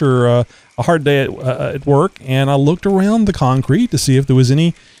after a hard day at work, and I looked around the concrete to see if there was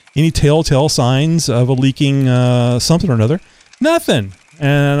any telltale signs of a leaking something or another. Nothing.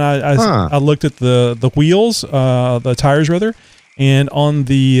 And I looked at the wheels, the tires rather, and on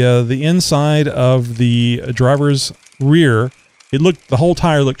the inside of the driver's rear, the whole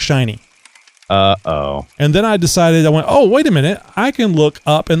tire looked shiny. Uh-oh. And then I decided, I went, oh, wait a minute, I can look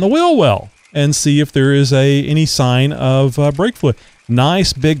up in the wheel well and see if there is any sign of brake fluid.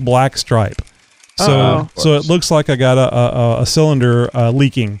 Nice big black stripe. So it looks like I got a cylinder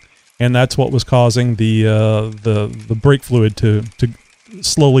leaking, and that's what was causing the brake fluid to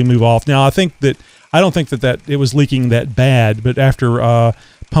slowly move off. Now I don't think that it was leaking that bad, but after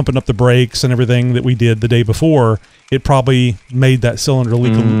pumping up the brakes and everything that we did the day before, it probably made that cylinder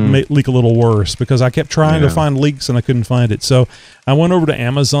leak a little worse, because I kept trying to find leaks and I couldn't find it. So I went over to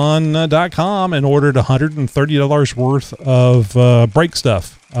Amazon.com and ordered $130 worth of brake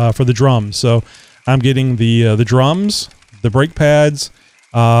stuff for the drums. So I'm getting the drums, the brake pads.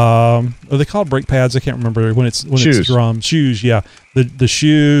 Are they called brake pads? I can't remember when it's drums. Shoes, yeah. The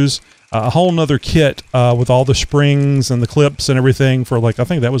shoes. A whole nother kit with all the springs and the clips and everything for I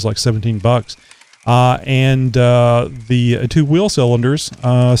think that was like $17. And the two wheel cylinders.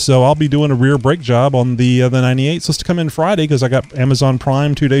 So I'll be doing a rear brake job on the 98. Supposed to come in Friday because I got Amazon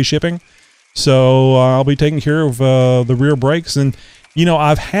Prime 2-day shipping. So I'll be taking care of the rear brakes. And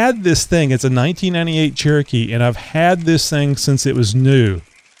I've had this thing. It's a 1998 Cherokee, and I've had this thing since it was new.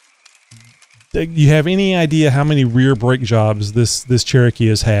 You have any idea how many rear brake jobs this Cherokee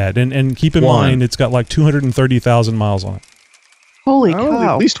has had? And keep in mind, it's got like 230,000 miles on it. Holy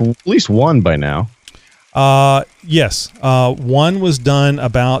cow! At least one by now. Yes. One was done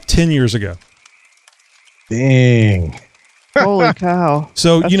about 10 years ago. Dang. Holy cow!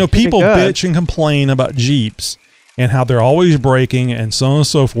 So people bitch and complain about Jeeps and how they're always braking and so on and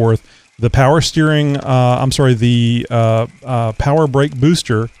so forth. The power steering, power brake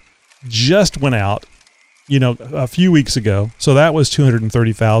booster just went out, a few weeks ago. So that was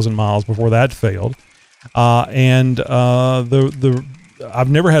 230,000 miles before that failed. And I've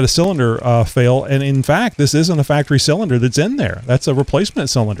never had a cylinder fail. And in fact, this isn't a factory cylinder that's in there. That's a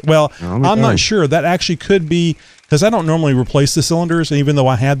replacement cylinder. Well, I'm not sure. That actually could be, because I don't normally replace the cylinders, even though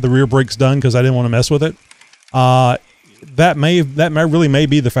I had the rear brakes done because I didn't want to mess with it. That may really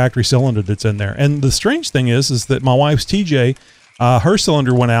be the factory cylinder that's in there. And the strange thing is that my wife's TJ, her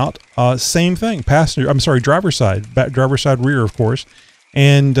cylinder went out. Same thing, driver's side rear, of course.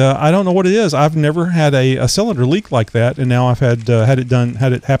 And I don't know what it is. I've never had a cylinder leak like that, and now I've had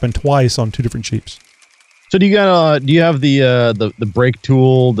it happen twice on two different Jeeps. So do you have the brake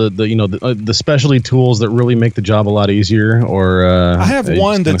tool, the specialty tools that really make the job a lot easier, or I have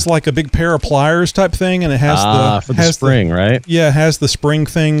one that's like a big pair of pliers type thing, and it has the spring, right? Yeah, it has the spring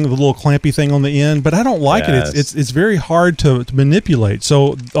thing, the little clampy thing on the end, but I don't like it. It's very hard to manipulate.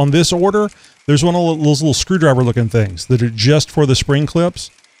 So on this order, there's one of those little screwdriver looking things that are just for the spring clips.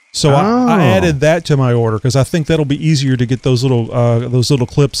 So I added that to my order because I think that'll be easier to get those little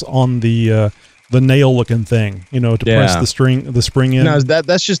clips on the nail looking thing, to press the spring in. No,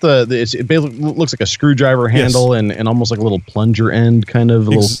 that's just it basically looks like a screwdriver handle and almost like a little plunger end, kind of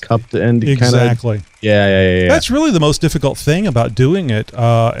a little cupped end. Exactly. Yeah. That's really the most difficult thing about doing it.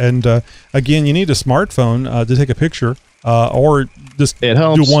 And again, you need a smartphone to take a picture, or just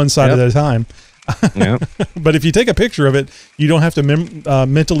do one side at a time. Yeah. But if you take a picture of it, you don't have to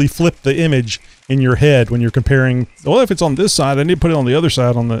mentally flip the image in your head when you're comparing. Well, if it's on this side, I need to put it on the other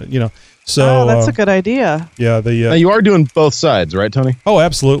side on the, So that's a good idea. Yeah, now you are doing both sides, right, Tony? Oh,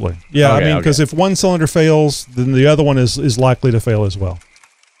 absolutely. Yeah, okay, because if one cylinder fails, then the other one is likely to fail as well.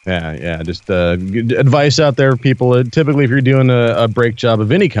 Yeah. Just good advice out there, people. Typically, if you're doing a brake job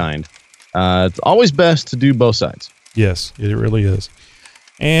of any kind, it's always best to do both sides. Yes, it really is.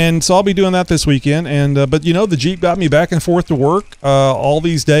 And so I'll be doing that this weekend. And but the Jeep got me back and forth to work all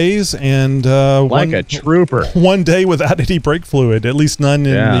these days, and like a trooper. One day without any brake fluid, at least none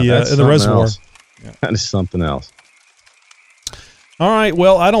in the reservoir. Yeah. That is something else. All right.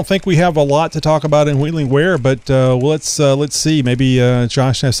 Well, I don't think we have a lot to talk about in Wheeling Ware, but let's see. Maybe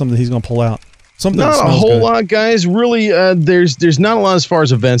Josh has something he's going to pull out. Something not that a smells whole good. lot, guys. Really, there's not a lot as far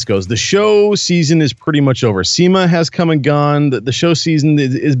as events goes. The show season is pretty much over. SEMA has come and gone. The show season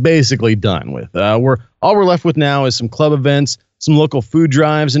is basically done with. We're left with now is some club events, some local food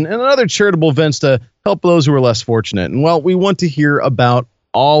drives, and other charitable events to help those who are less fortunate. And well, we want to hear about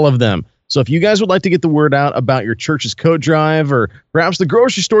all of them. So if you guys would like to get the word out about your church's coat drive, or perhaps the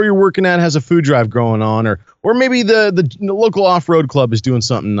grocery store you're working at has a food drive going on, or maybe the local off-road club is doing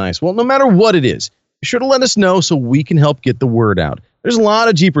something nice. Well, no matter what it is, be sure to let us know so we can help get the word out. There's a lot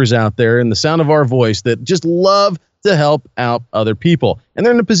of Jeepers out there in the sound of our voice that just love to help out other people, and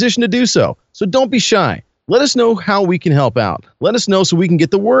they're in a position to do so. So don't be shy. Let us know how we can help out. Let us know so we can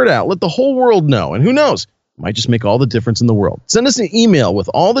get the word out. Let the whole world know. And who knows? It might just make all the difference in the world. Send us an email with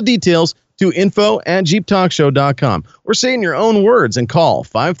all the details to info@jeeptalkshow.com, or say in your own words and call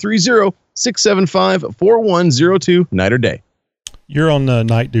 530-675-4102 night or day. You're on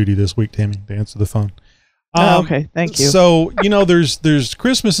night duty this week, Tammy, to answer the phone. Okay, thank you. So, there's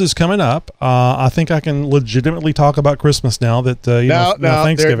Christmas is coming up. I think I can legitimately talk about Christmas now that,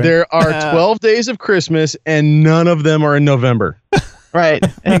 Thanksgiving. There are 12 days of Christmas, and none of them are in November. Right,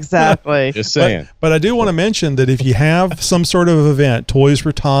 exactly. Just saying. But I do want to mention that if you have some sort of event, Toys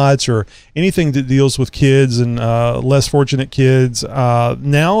for Tots or anything that deals with kids and less fortunate kids,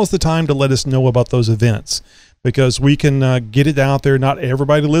 now is the time to let us know about those events, because we can get it out there. Not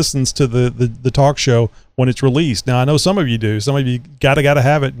everybody listens to the talk show when it's released. Now, I know some of you do. Some of you gotta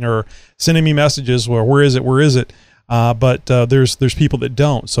have it, and are sending me messages, well, where is it? But there's people that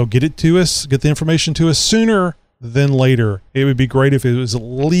don't. So get it to us, get the information to us sooner than later. It would be great if it was at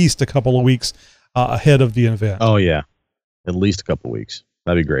least a couple of weeks ahead of the event. Oh, yeah. At least a couple of weeks.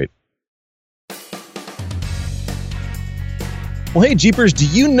 That'd be great. Well, hey, Jeepers, do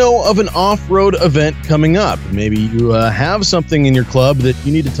you know of an off-road event coming up? Maybe you have something in your club that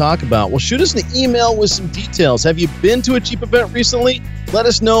you need to talk about. Well, shoot us an email with some details. Have you been to a Jeep event recently? Let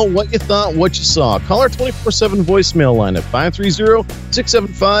us know what you thought, what you saw. Call our 24/7 voicemail line at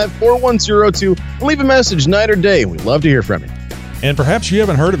 530-675-4102 and leave a message night or day. We'd love to hear from you. And perhaps you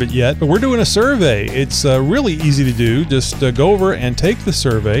haven't heard of it yet, but we're doing a survey. It's really easy to do. Just go over and take the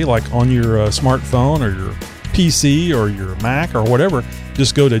survey, like on your smartphone or your PC or your Mac or whatever.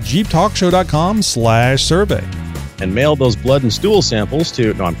 Just go to jeeptalkshow.com/survey. And mail those blood and stool samples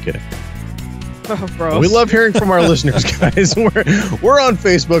to... No, I'm kidding. Oh, gross. We love hearing from our listeners, guys. We're on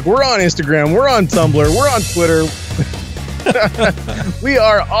Facebook. We're on Instagram. We're on Tumblr. We're on Twitter. We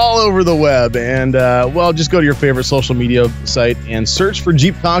are all over the web. And, just go to your favorite social media site and search for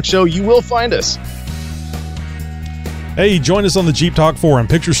Jeep Talk Show. You will find us. Hey, join us on the Jeep Talk Forum.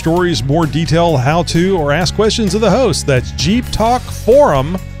 Picture stories, more detail, how to, or ask questions of the host. That's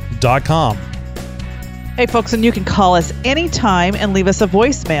jeeptalkforum.com. Hey, folks, and you can call us anytime and leave us a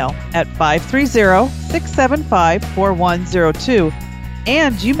voicemail at 530-675-4102.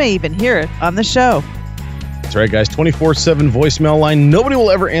 And you may even hear it on the show. That's right, guys. 24/7 voicemail line. Nobody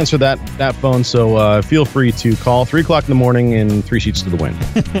will ever answer that phone, so feel free to call 3 o'clock in the morning and 3 sheets to the wind.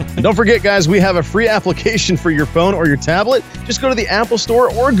 And don't forget, guys, we have a free application for your phone or your tablet. Just go to the Apple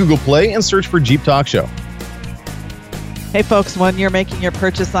Store or Google Play and search for Jeep Talk Show. Hey, folks, when you're making your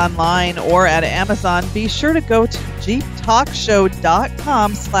purchase online or at Amazon, be sure to go to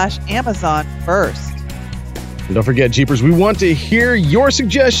jeeptalkshow.com/Amazon first. And don't forget, Jeepers, we want to hear your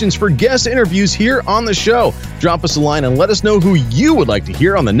suggestions for guest interviews here on the show. Drop us a line and let us know who you would like to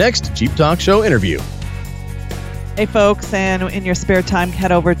hear on the next Jeep Talk Show interview. Hey, folks, and in your spare time,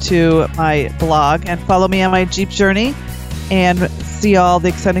 head over to my blog and follow me on my Jeep journey and see all the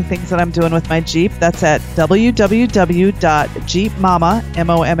exciting things that I'm doing with my Jeep. That's at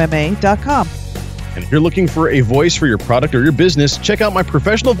www.jeepmama.com. And if you're looking for a voice for your product or your business, check out my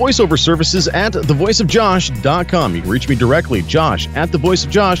professional voiceover services at thevoiceofjosh.com. You can reach me directly,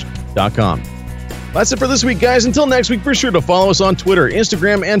 josh@thevoiceofjosh.com. That's it for this week, guys. Until next week, be sure to follow us on Twitter,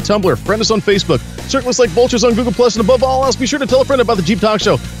 Instagram, and Tumblr. Friend us on Facebook. Circle us like vultures on Google+, and above all else, be sure to tell a friend about the Jeep Talk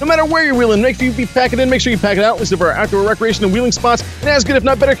Show. No matter where you're wheeling, make sure you pack it in, make sure you pack it out. Listen for our outdoor recreation and wheeling spots, and as good, if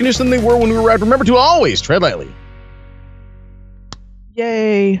not better condition than they were when we arrived. Remember to always tread lightly.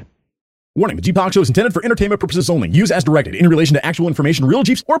 Yay. Warning, the Jeep Talk Show is intended for entertainment purposes only. Use as directed. In relation to actual information, real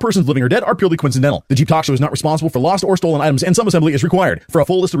Jeeps or persons living or dead are purely coincidental. The Jeep Talk Show is not responsible for lost or stolen items, and some assembly is required. For a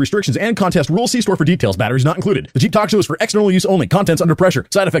full list of restrictions and contest rules, see store for details. Batteries not included. The Jeep Talk Show is for external use only. Contents under pressure.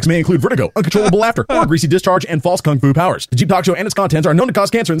 Side effects may include vertigo, uncontrollable laughter, or greasy discharge and false kung fu powers. The Jeep Talk Show and its contents are known to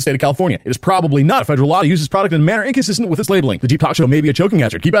cause cancer in the state of California. It is probably not a federal law to use this product in a manner inconsistent with its labeling. The Jeep Talk Show may be a choking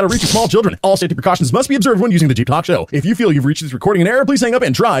hazard. Keep out of reach of small children. All safety precautions must be observed when using the Jeep Talk Show. If you feel you've reached this recording in error, please hang up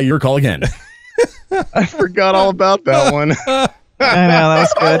and try your call again. I forgot all about that one. I know, that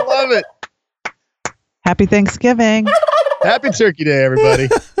was good. I love it. Happy Thanksgiving. Happy Turkey Day, everybody.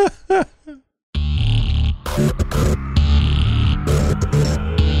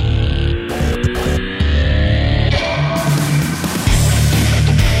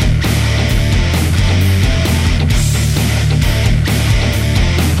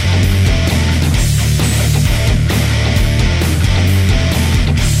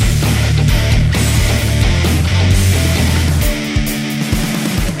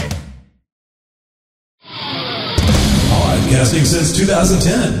 Podcasting since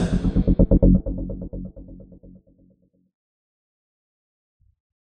 2010.